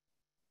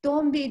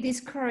 don't be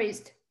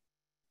discouraged.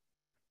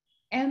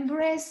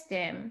 embrace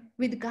them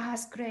with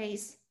God's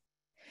grace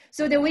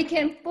so that we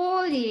can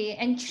fully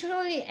and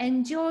truly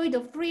enjoy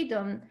the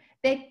freedom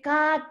that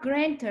God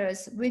grants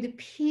us with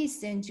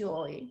peace and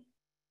joy.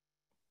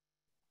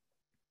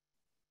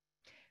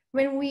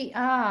 When we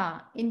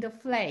are in the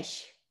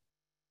flesh,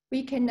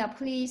 we cannot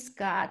please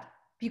God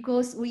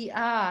because we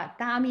are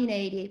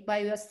dominated by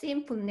a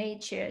sinful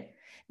nature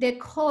that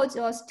causes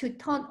us to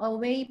turn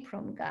away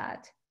from God.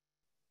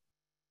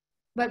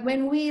 But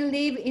when we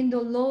live in the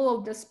law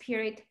of the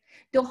Spirit,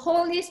 the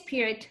Holy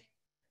Spirit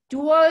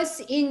dwells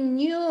in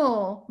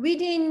you,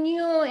 within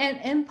you,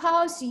 and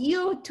empowers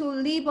you to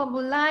live a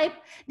life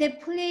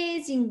that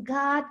pleases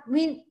God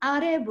in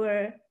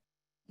whatever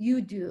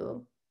you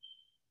do.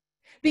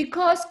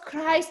 Because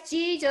Christ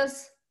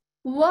Jesus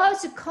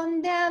was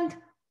condemned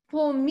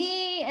for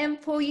me and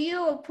for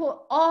you,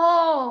 for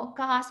all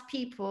God's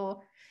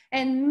people,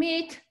 and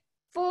meet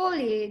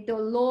fully the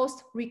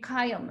law's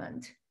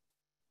requirement.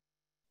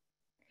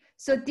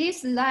 So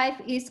this life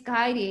is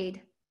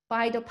guided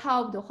by the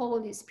power of the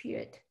Holy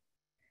Spirit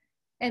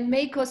and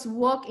make us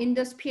walk in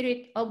the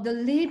Spirit of the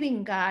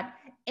living God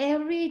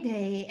every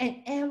day and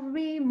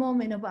every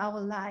moment of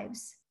our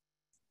lives.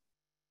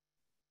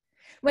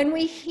 When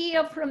we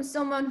hear from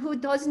someone who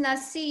does not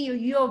see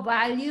your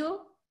value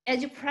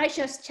as a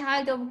precious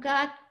child of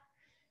God,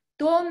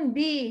 don't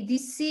be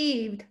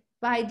deceived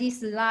by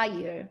this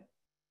liar.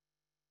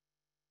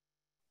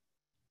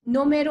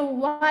 No matter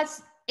what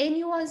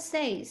anyone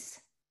says,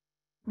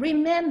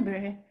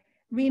 remember,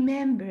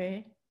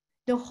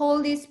 the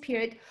Holy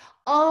Spirit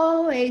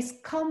always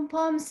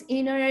confirms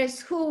in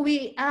us who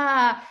we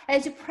are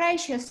as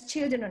precious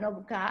children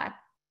of God.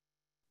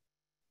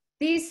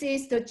 This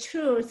is the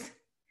truth,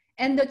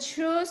 and the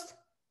truth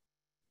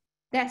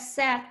that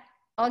set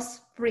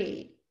us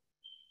free.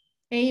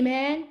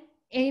 Amen.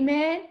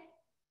 Amen.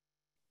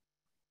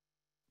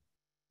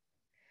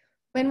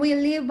 When we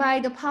live by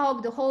the power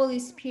of the Holy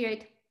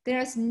Spirit,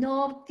 there's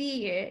no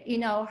fear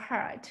in our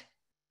heart.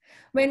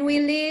 When we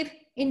live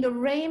in the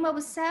realm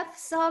of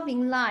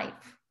self-serving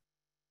life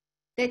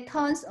that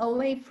turns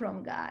away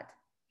from God,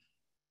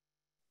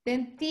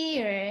 then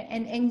fear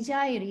and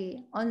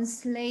anxiety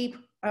enslave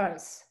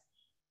us.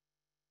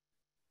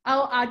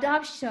 Our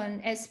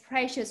adoption as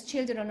precious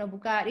children of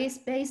God is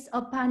based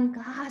upon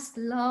God's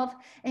love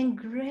and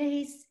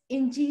grace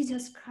in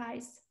Jesus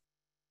Christ.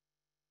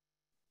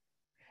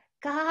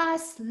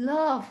 God's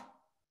love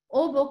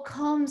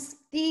overcomes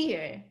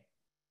fear.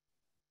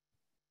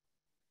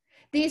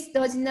 This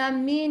does not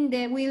mean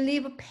that we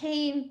live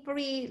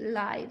pain-free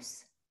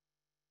lives.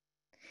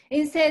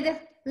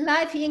 Instead,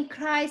 life in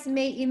Christ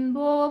may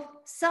involve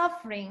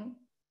suffering,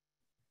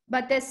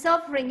 but the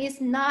suffering is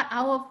not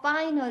our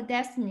final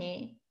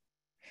destiny.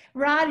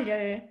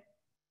 Rather,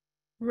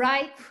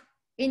 life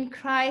in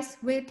Christ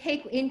will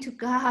take into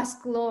God's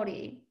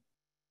glory.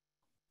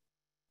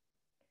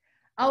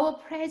 Our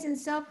present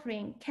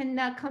suffering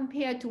cannot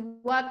compare to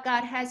what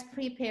God has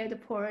prepared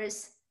for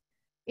us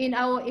in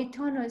our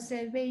eternal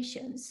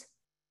salvations.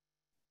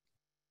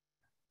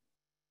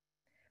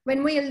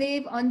 When we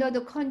live under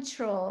the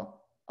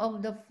control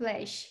of the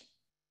flesh,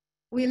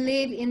 we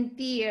live in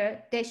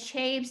fear that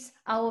shapes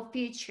our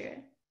future.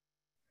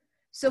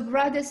 So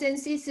brothers and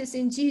sisters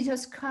in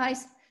Jesus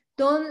Christ,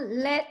 don't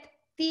let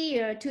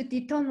fear to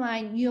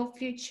determine your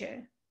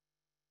future.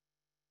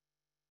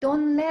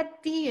 Don't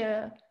let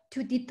fear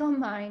to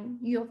determine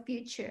your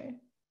future.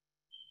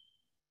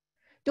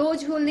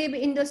 Those who live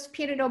in the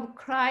Spirit of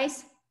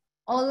Christ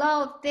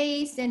allow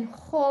faith and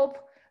hope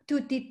to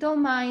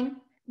determine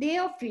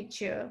their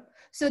future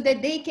so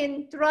that they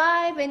can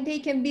thrive and they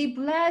can be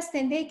blessed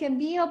and they can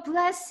be a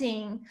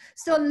blessing.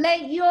 So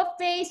let your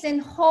faith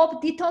and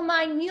hope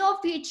determine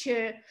your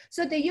future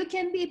so that you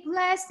can be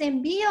blessed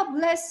and be a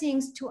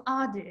blessing to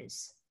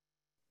others.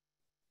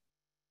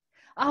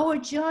 Our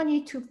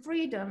journey to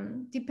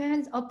freedom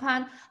depends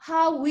upon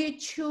how we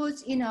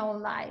choose in our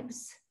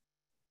lives.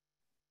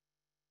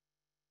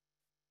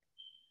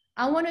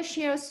 I want to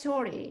share a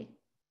story.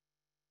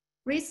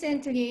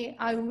 Recently,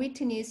 I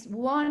witnessed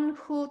one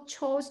who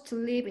chose to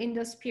live in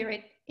the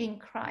Spirit in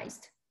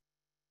Christ.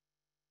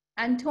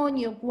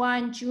 Antonio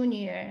Guan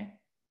Jr.,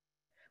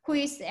 who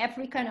is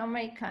African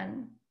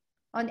American,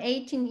 an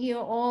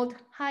 18-year-old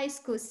high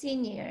school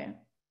senior.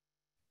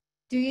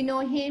 Do you know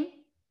him?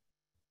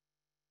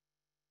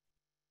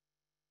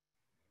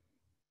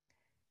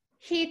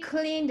 He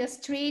cleaned the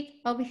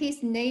street of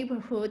his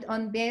neighborhood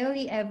on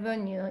Bailey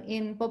Avenue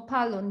in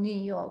Buffalo, New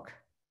York.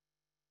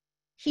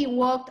 He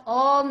worked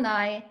all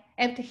night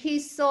after he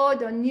saw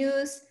the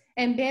news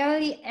and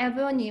Bailey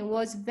Avenue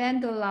was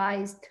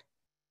vandalized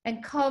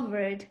and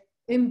covered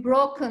in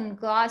broken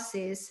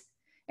glasses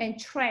and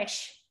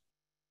trash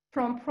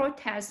from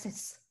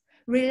protests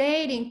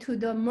relating to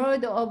the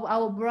murder of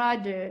our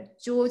brother,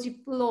 George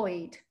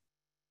Floyd.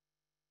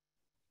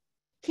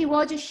 He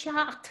was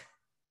shocked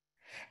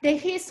that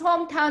his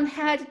hometown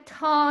had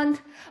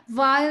turned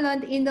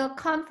violent in a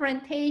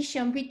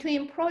confrontation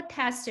between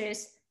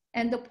protesters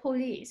and the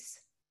police.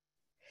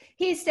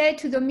 He said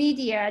to the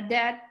media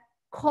that,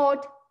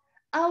 quote,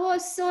 I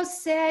was so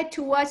sad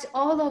to watch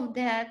all of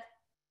that.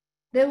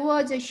 There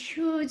was a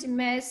huge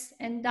mess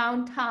in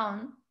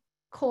downtown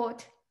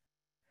court.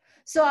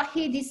 So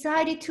he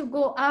decided to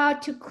go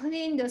out to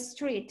clean the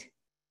street.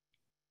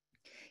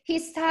 He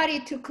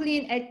started to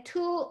clean at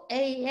 2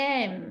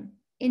 a.m.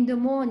 in the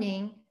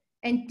morning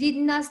and did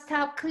not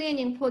stop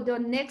cleaning for the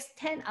next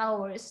 10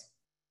 hours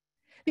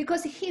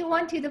because he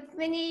wanted to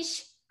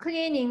finish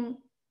cleaning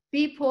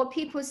before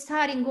people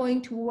started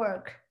going to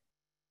work.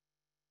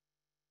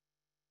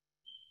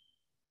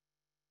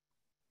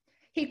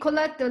 He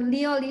collected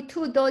nearly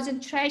 2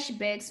 dozen trash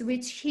bags,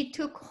 which he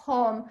took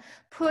home,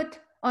 put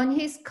on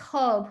his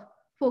curb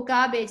for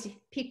garbage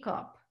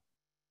pickup.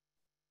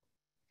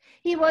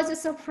 He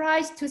was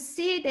surprised to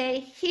see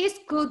that his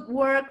good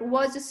work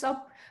was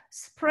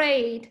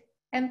spread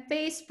on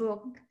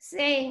Facebook,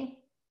 saying,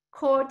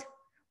 quote,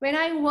 "When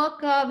I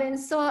woke up and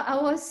saw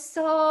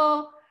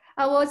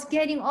I was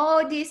getting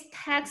all these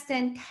texts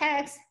and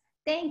texts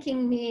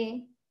thanking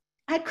me,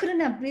 I could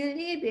not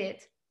believe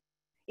it.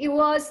 It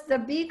was the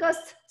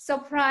biggest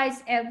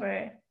surprise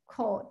ever,"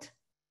 quote.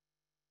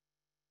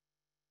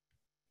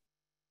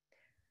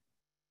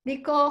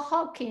 Nicole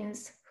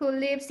Hawkins, who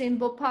lives in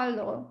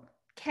Buffalo,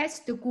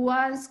 catched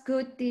Guan's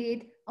good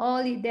deed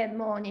early that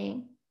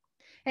morning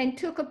and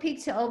took a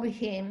picture of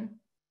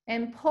him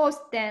and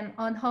posted them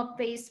on her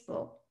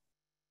Facebook.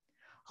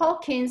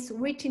 Hawkins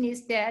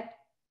witnessed that,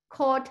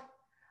 quote,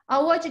 "I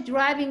was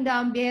driving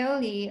down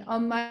Bailey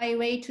on my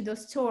way to the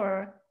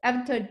store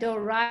after the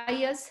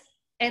riots,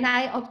 and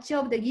I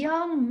observed a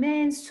young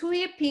man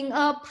sweeping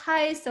up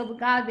piles of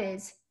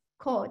garbage,"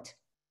 quote.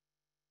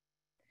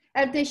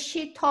 After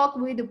she talked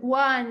with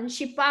Guan,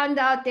 she found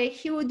out that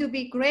he would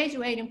be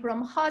graduating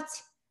from Hot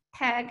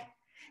Tech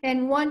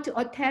and want to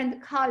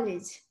attend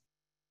college.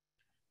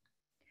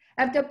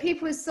 After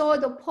people saw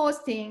the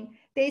posting,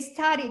 they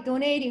started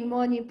donating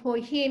money for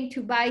him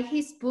to buy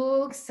his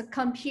books,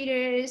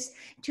 computers,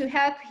 to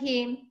help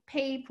him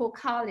pay for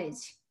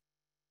college.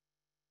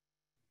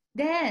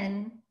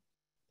 Then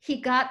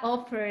he got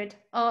offered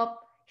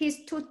up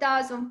his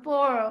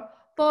 2004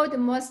 Ford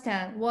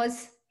Mustang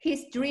was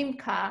his dream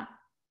car,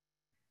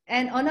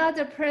 and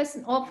another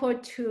person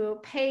offered to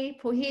pay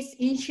for his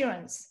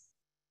insurance.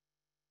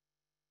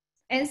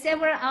 And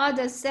several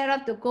others set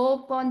up the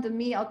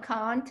GoFundMe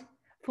account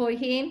for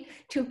him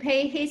to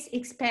pay his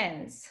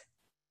expense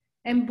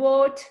and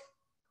bought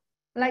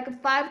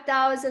like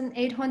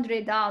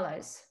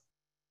 $5,800.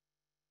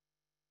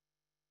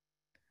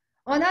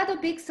 Another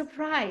big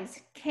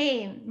surprise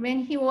came when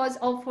he was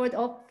offered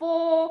a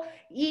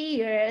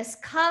 4-year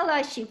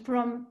scholarship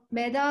from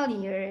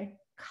Medallion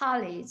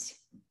College.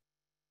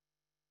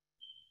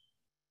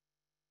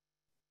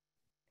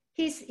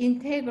 His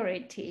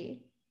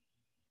integrity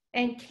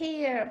and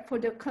care for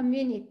the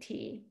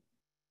community,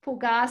 for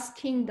God's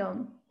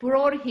kingdom,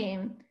 brought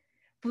him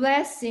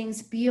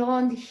blessings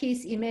beyond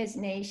his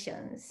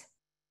imaginations.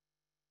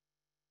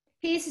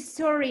 His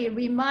story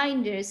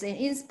reminds us and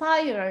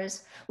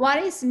inspires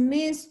what it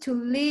means to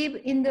live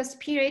in the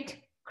Spirit,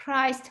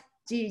 Christ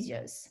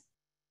Jesus.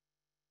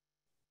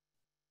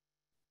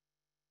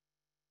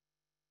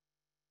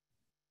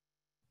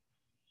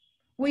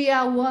 We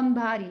are one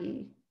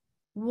body,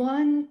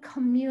 one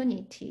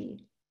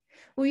community.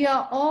 We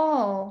are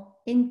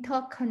all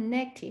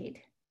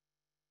interconnected.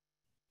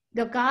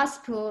 The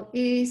gospel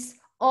is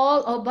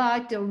all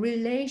about the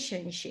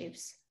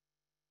relationships.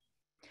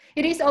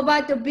 It is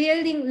about the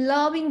building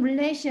loving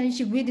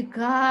relationship with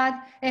God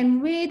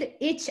and with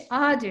each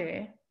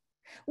other.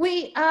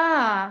 We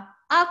are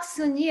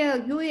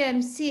OHUMC.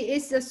 OHUMC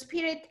is a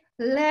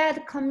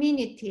spirit-led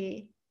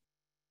community,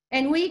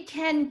 and we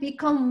can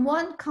become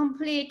one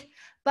complete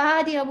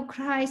body of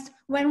Christ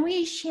when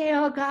we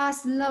share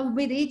God's love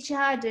with each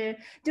other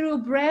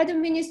through bread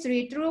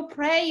ministry, through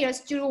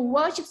prayers, through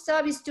worship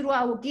service, through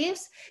our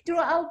gifts, through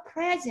our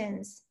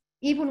presence.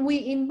 Even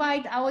we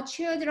invite our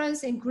children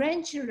and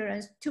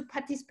grandchildren to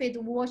participate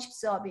in worship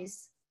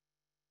service.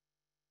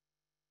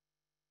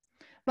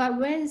 But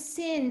when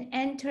sin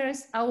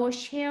enters our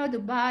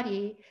shared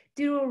body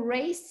through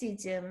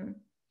racism,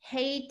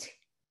 hate,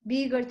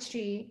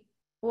 bigotry,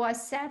 or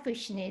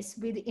selfishness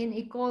with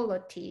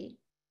inequality,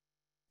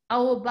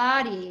 our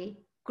body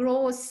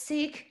grows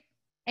sick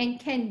and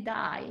can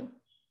die.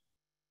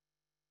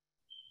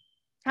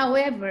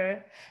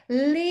 However,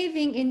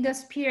 living in the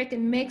Spirit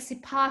makes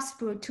it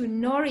possible to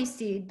nourish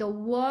the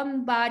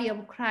one body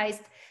of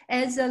Christ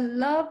as a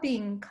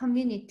loving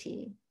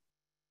community.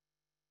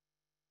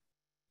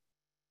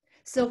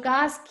 So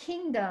God's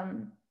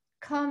kingdom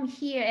come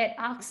here at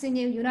Oxon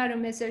Hill United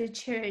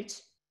Methodist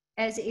Church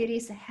as it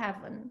is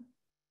heaven.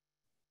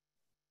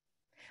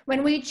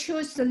 When we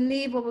choose to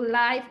live a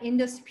life in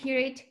the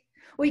Spirit,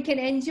 we can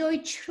enjoy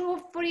true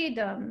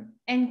freedom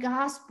and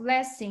God's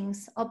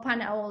blessings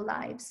upon our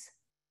lives.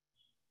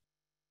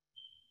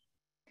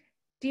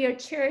 Dear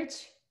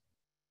church,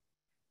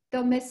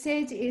 the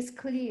message is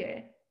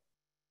clear.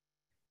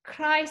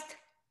 Christ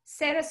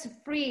set us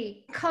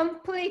free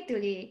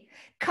completely.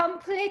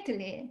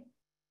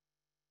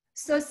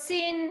 So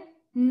sin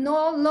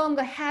no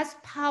longer has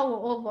power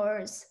over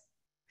us.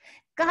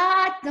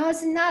 God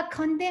does not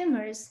condemn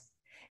us.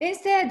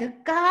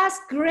 Instead, God's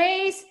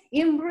grace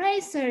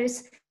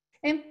embraces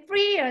and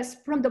frees us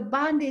from the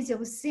bondage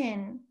of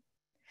sin.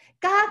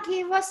 God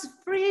gave us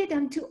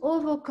freedom to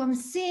overcome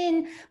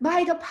sin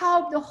by the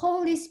power of the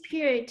Holy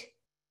Spirit.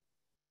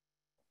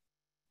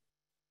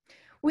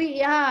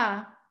 We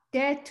are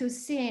dead to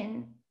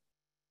sin,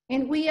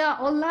 and we are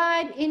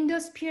alive in the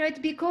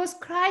Spirit because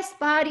Christ's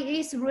body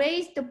is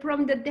raised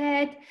from the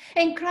dead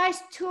and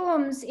Christ's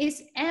tomb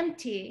is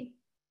empty.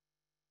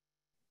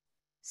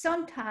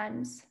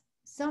 Sometimes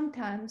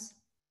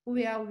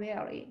we are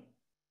weary.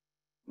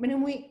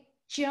 When we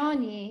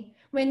journey,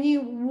 when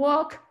you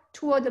walk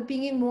toward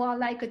being more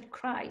like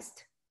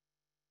Christ.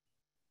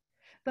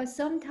 But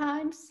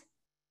sometimes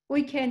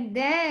we can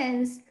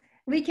dance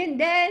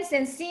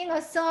and sing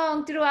a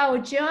song through our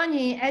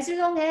journey as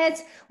long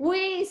as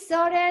we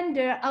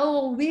surrender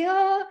our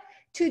will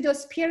to the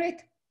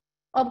Spirit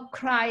of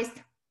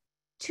Christ,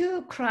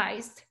 to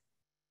Christ.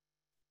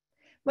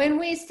 When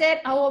we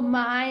set our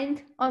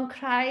mind on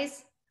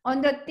Christ,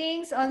 on the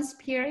things on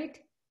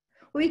Spirit,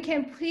 we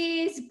can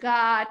please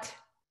God,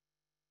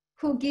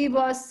 who gives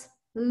us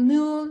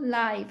new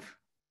life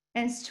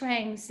and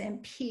strength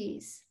and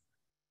peace.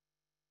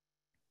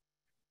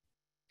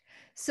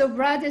 So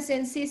brothers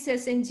and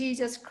sisters in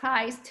Jesus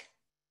Christ,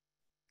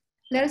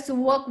 let us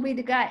walk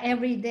with God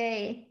every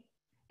day.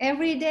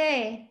 Every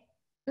day,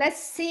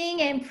 let's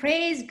sing and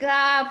praise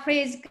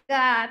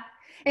God,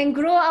 and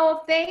grow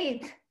our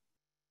faith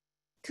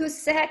to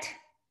set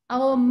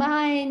our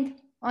mind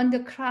on the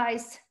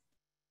Christ,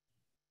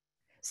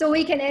 so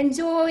we can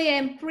enjoy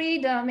and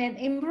freedom and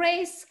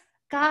embrace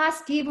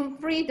God's given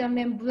freedom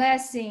and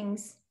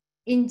blessings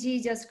in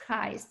Jesus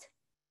Christ.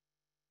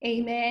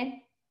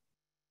 Amen.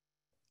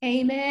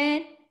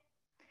 Amen.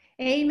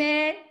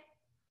 Amen.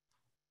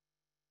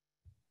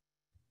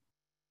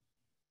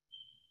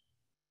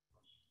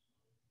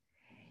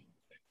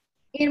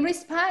 In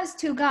response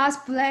to God's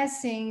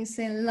blessings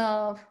and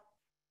love,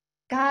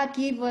 God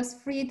gives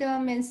us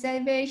freedom and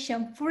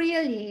salvation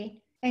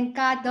freely, and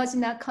God does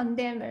not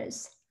condemn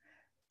us.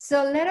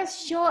 So let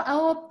us show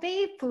our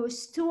faithful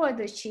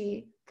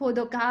stewardship for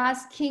the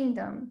God's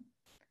kingdom,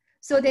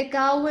 so that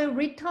God will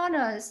return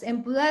us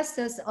and bless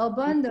us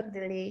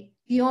abundantly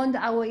beyond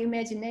our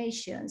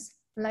imaginations,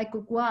 like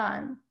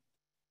Guan.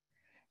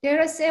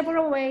 There are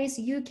several ways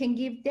you can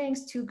give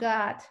thanks to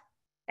God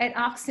at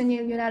Oxon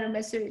Hill United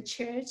Methodist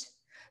Church,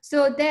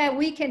 so that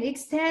we can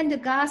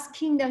extend God's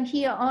kingdom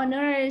here on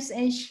earth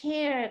and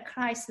share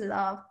Christ's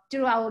love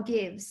through our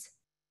gifts.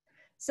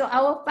 So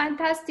our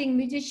fantastic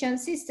musician,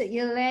 Sister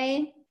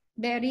Elaine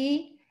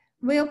Berry,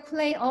 will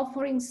play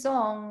offering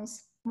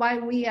songs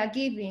while we are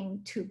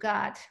giving to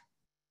God.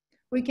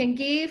 We can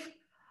give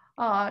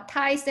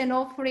tithes and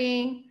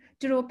offering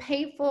through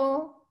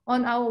PayPal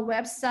on our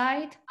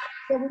website,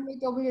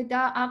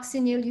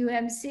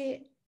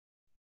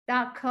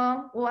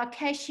 www.oxonhillumc.com, or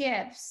Cash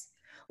Apps.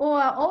 Or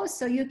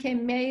also you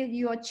can mail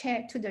your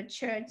check to the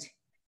church.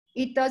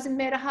 It doesn't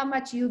matter how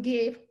much you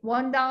give,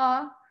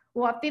 $1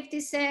 or 50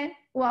 cents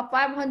or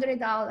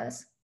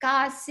 $500.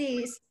 God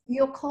sees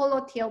your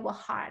quality of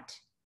heart.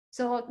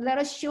 So let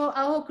us show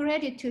our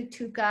gratitude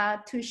to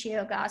God to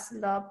share God's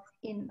love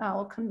in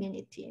our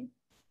community.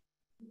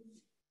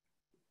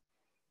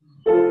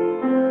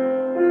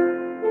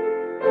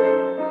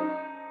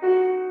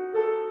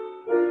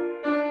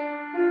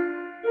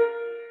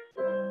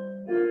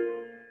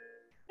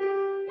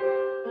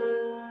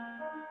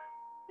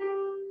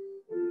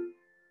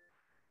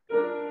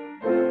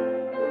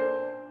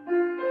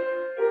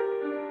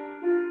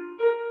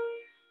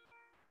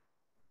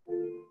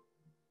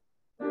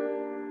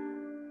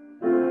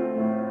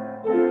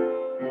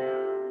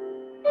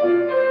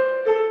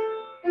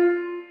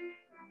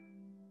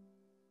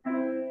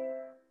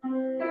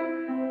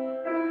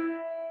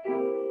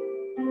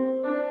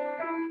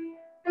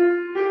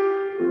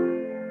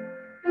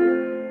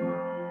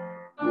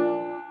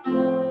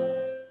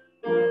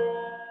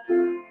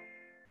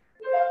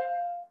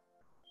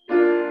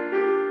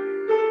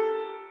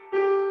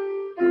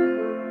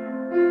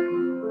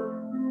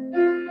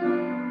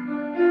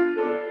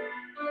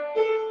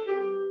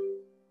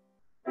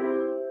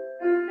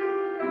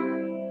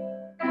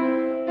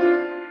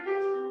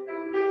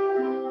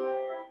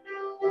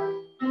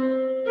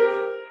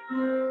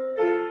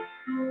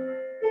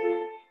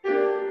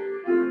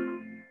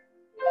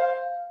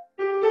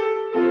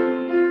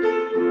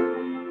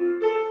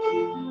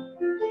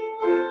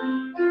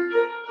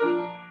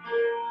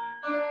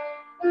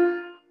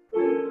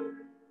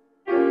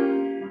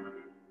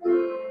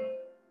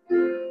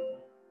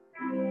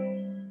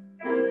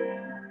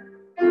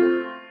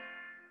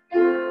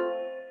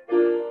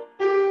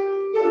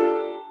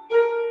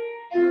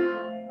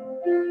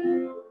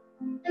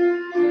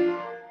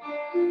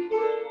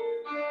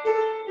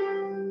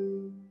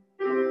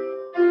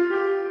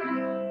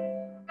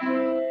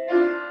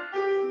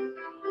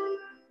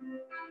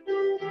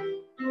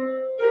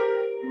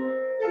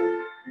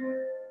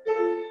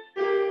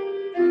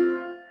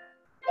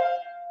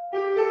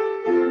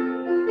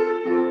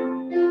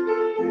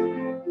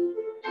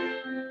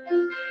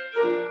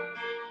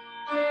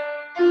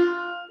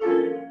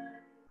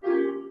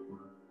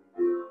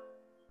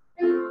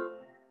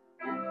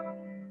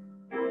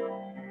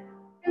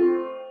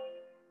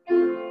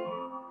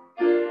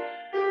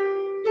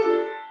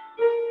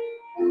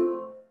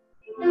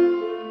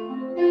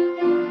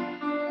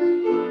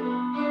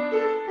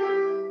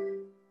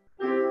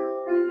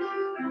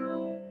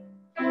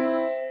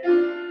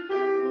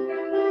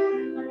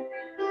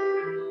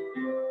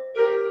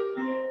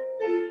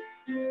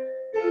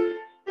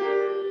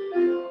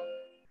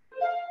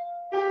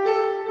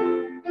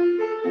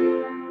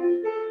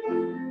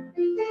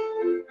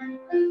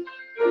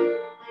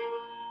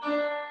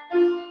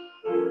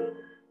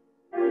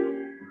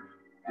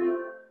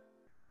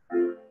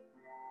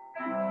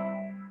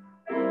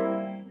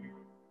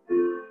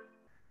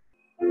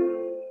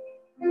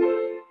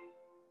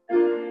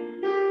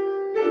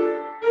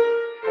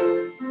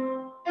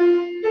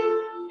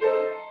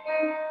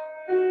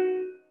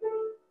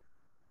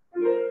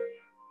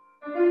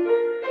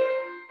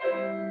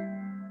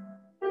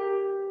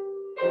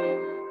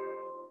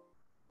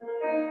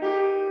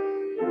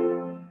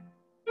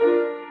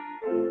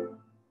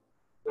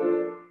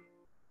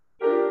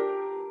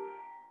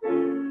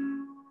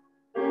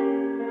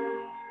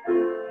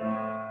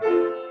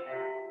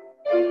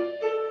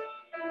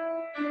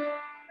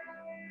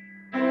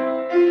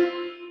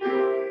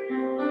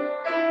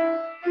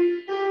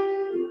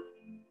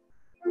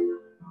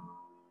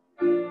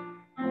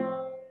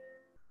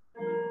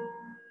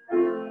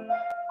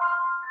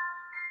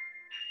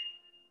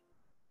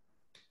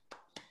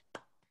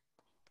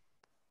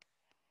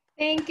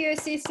 Thank you,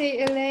 Sister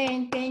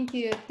Elaine. Thank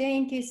you.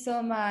 Thank you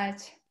so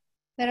much.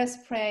 Let us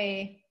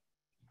pray.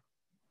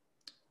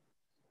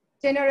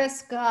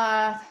 Generous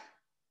God,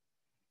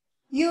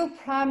 you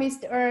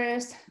promised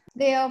us,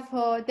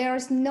 therefore there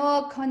is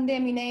no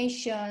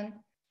condemnation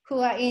who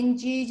are in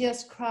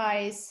Jesus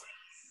Christ.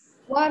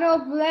 What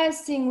a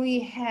blessing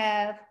we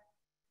have.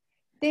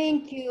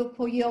 Thank you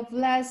for your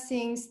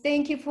blessings.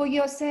 Thank you for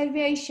your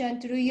salvation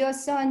through your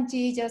Son,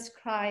 Jesus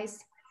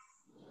Christ.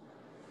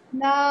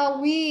 Now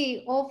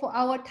we offer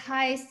our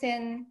tithes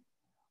and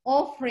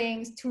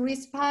offerings to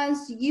respond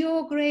to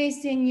your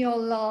grace and your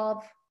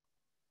love.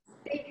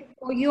 Thank you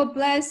for your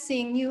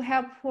blessing you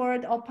have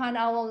poured upon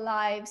our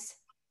lives.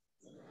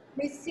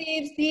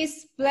 Receive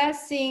these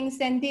blessings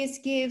and these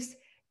gifts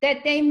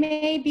that they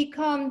may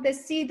become the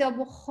seed of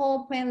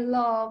hope and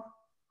love.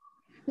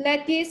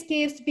 Let these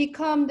gifts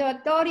become the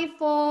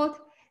 30-fold,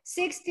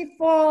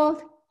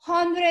 60-fold,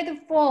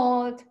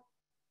 100-fold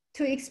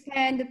to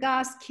expand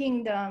God's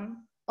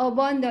kingdom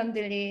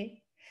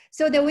abundantly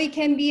so that we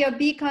can be a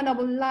beacon of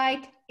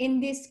light in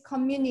this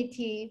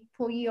community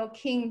for your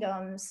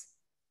kingdoms.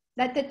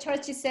 Let the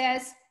church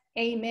says,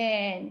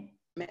 amen.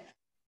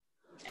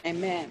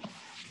 Amen.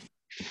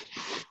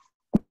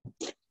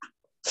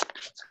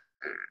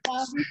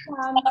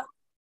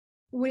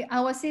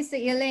 Our sister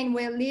Elaine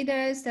will lead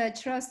us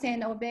trust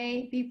and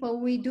obey. Before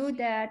we do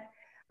that,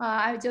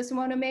 I just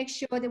want to make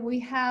sure that we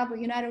have a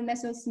United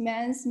Methodist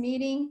Men's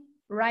meeting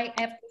right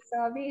after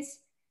service.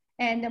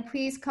 And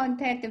please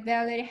contact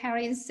Valerie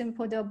Harrison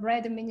for the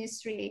bread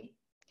ministry.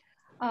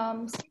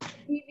 Sister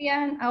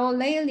Vivian, our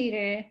lay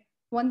leader,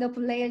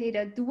 wonderful lay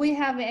leader, do we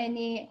have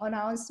any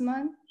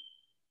announcement?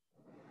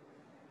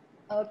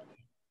 Okay.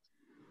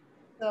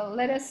 So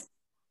let us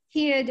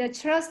hear the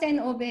trust and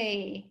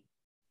obey.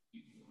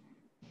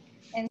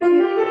 And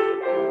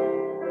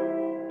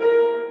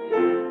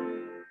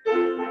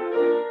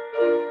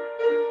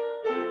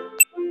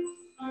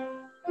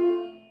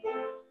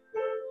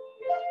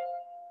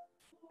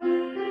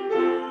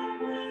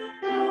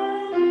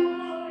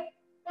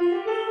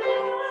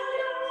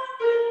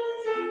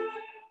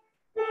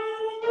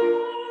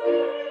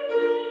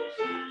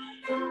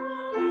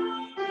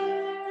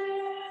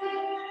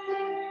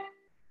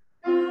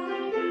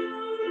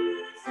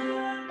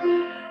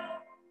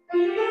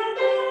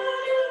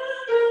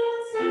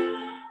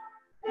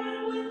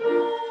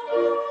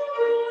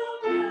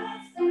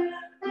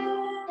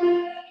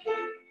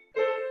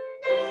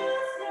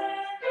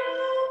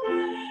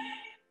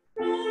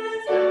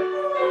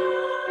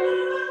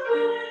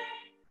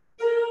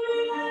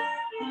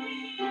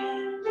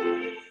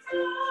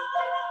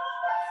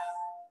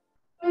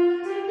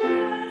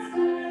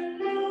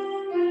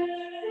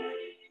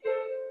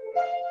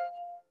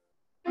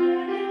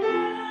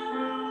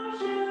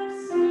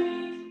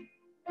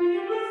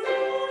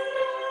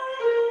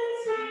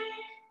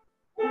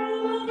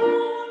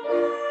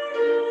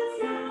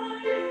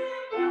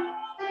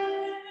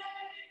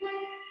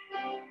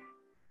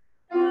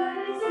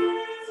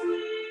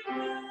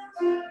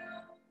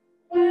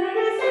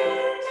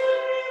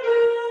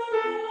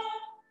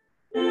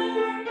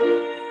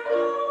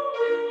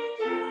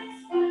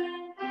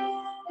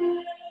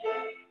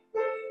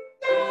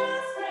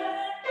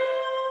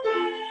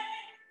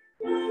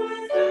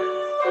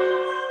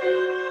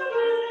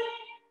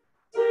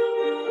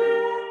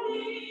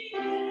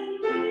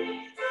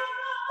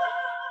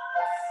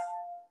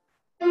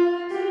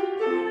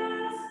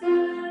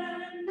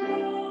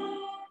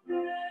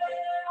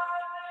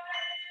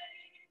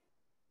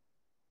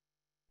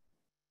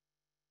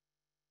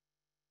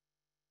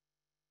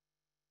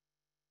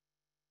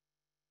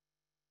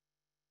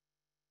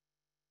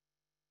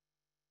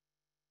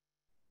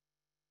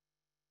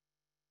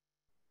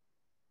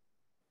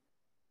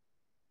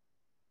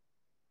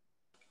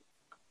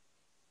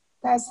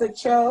Pastor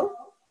Cho,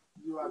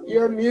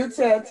 you're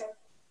muted.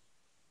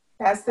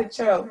 Pastor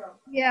Cho.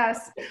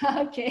 yes,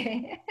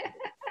 okay.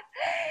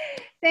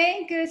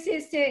 Thank you,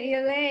 Sister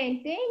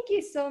Elaine. Thank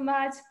you so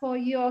much for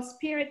your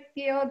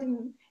spirit-filled,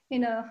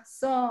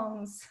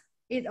 songs.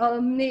 It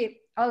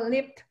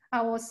uplift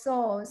our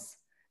souls.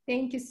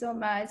 Thank you so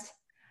much.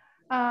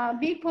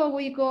 Before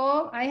we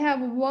go, I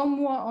have one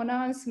more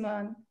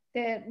announcement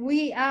that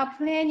we are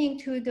planning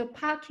to the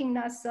parking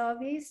lot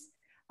service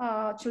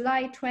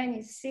July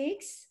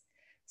 26th.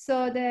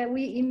 So that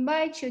we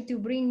invite you to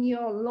bring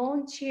your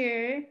lawn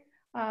chair,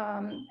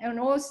 and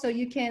also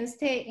you can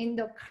stay in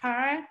the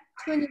car,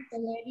 tune in the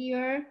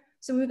radio.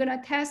 So we're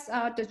gonna test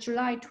out the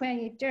July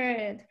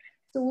 23rd.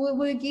 So we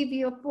will give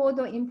you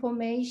further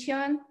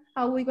information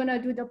how we're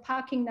gonna do the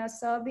parking lot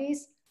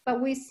service,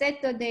 but we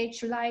set the date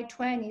July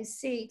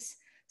 26th.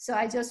 So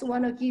I just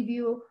wanna give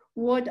you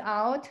word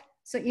out.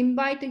 So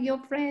invite your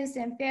friends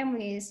and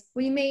families.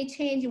 We may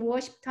change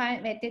worship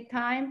time at that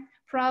time,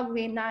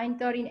 probably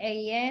 9:30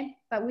 a.m.,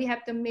 but we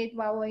have to meet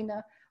while we're in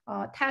a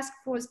task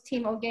force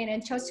team again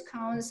and church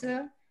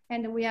council,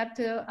 and we have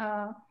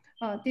to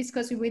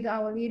discuss with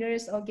our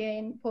leaders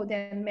again for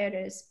that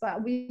matters.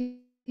 But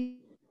we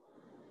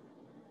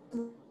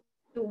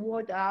to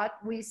word out.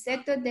 We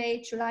set the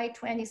date July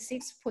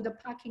 26th for the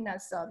parking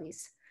lot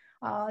service.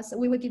 So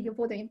we will give you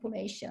further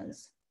information.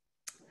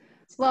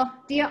 Well,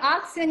 dear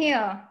oxen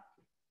here,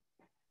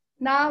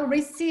 now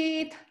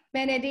receive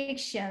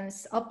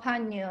benedictions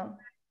upon you.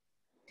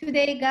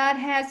 Today, God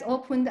has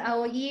opened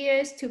our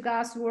ears to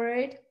God's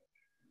word,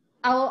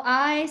 our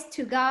eyes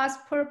to God's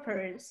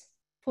purpose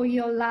for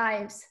your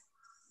lives.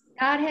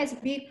 God has a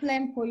big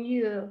plan for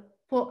you,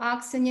 for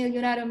Oxon Hill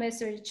United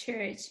Methodist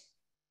Church.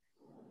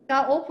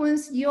 God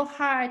opens your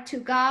heart to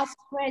God's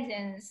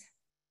presence.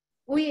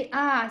 We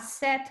are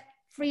set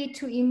free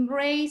to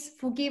embrace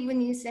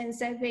forgiveness and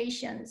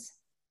salvation.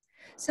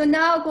 So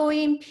now go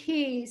in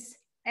peace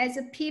as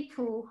a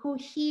people who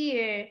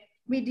hear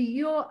with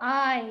your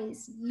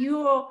eyes,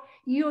 your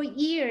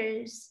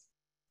ears,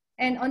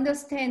 and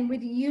understand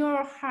with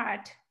your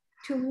heart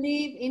to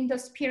live in the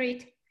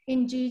Spirit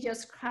in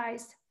Jesus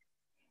Christ,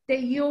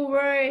 that your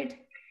word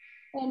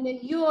and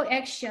your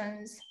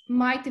actions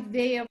might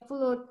bear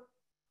fruit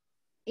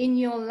in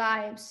your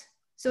lives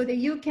so that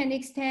you can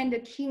extend the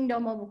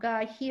kingdom of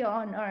God here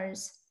on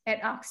earth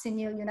at Oxon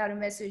Hill United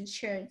Methodist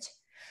Church.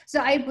 So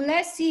I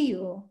bless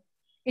you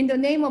in the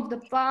name of the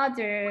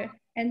Father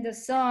and the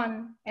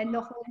Son and the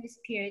Holy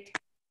Spirit.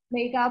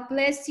 May God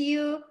bless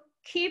you,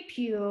 keep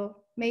you.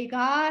 May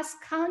God's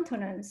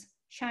countenance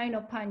shine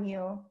upon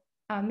you.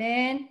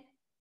 Amen.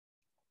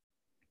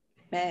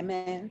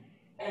 Amen.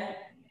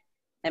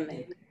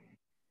 Amen.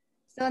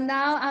 So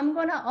now I'm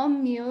gonna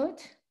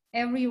unmute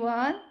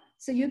everyone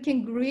so you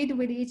can greet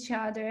with each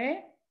other.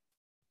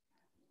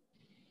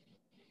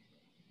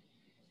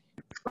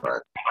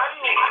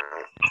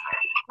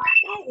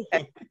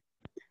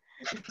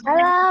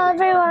 Hello,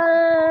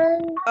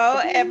 everyone.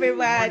 Oh,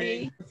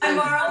 everybody.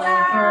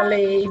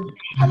 Molly.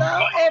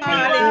 Hello,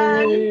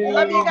 everybody.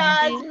 Love you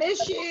guys.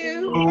 Miss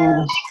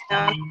you.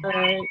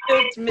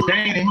 Good to meet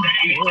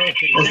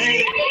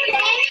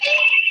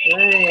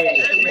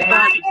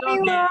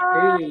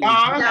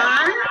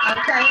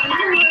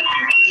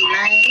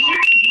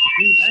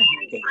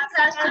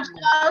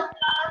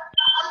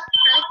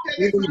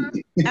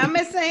I'm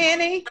Miss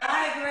Annie.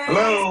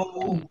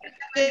 Hello,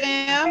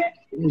 Jim.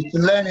 Mr.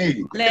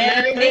 Lenny.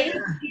 Lenny.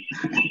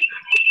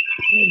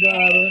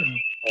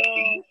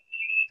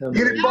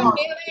 Get it on.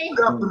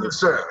 Good afternoon,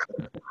 sir.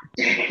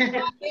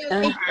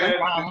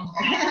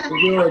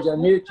 George,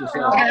 unmute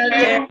yourself.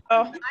 Yeah.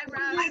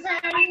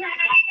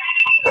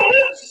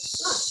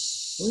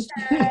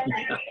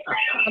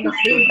 The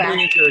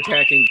feedback. Are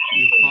attacking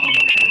you.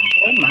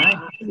 Oh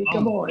my.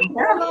 Come on.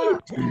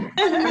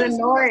 The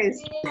noise.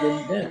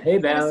 Hey,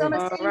 Val.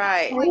 All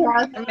right.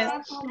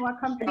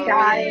 Welcome to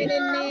Hey,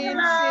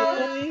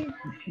 Nancy.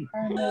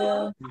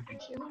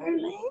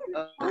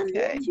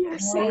 Okay.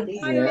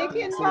 Hi,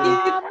 Mickey and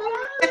Bob.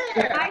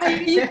 How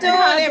you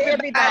doing,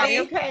 everybody?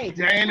 Okay.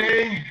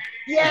 Janie.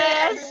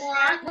 Yes.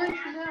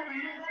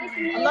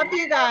 I love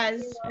you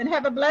guys and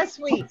have a blessed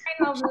week.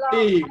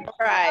 Steve, All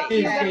right.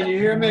 Steve, can you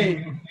hear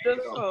me?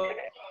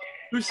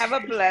 Have a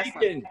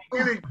blessing.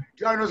 Really,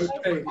 join us.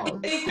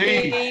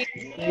 Steve,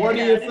 what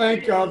do you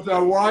think of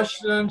the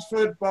Washington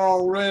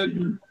football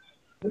red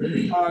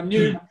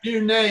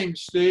new name,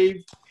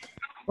 Steve?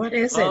 What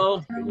is it?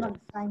 Oh,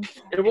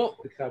 it won't.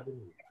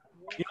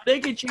 They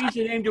can change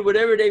the name to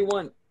whatever they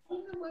want.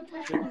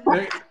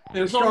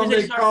 It's As long as going to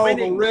they be start called the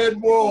winning.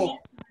 Red Wolf.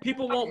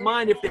 People won't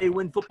mind if they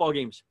win football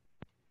games.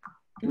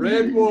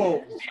 Red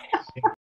Wolf.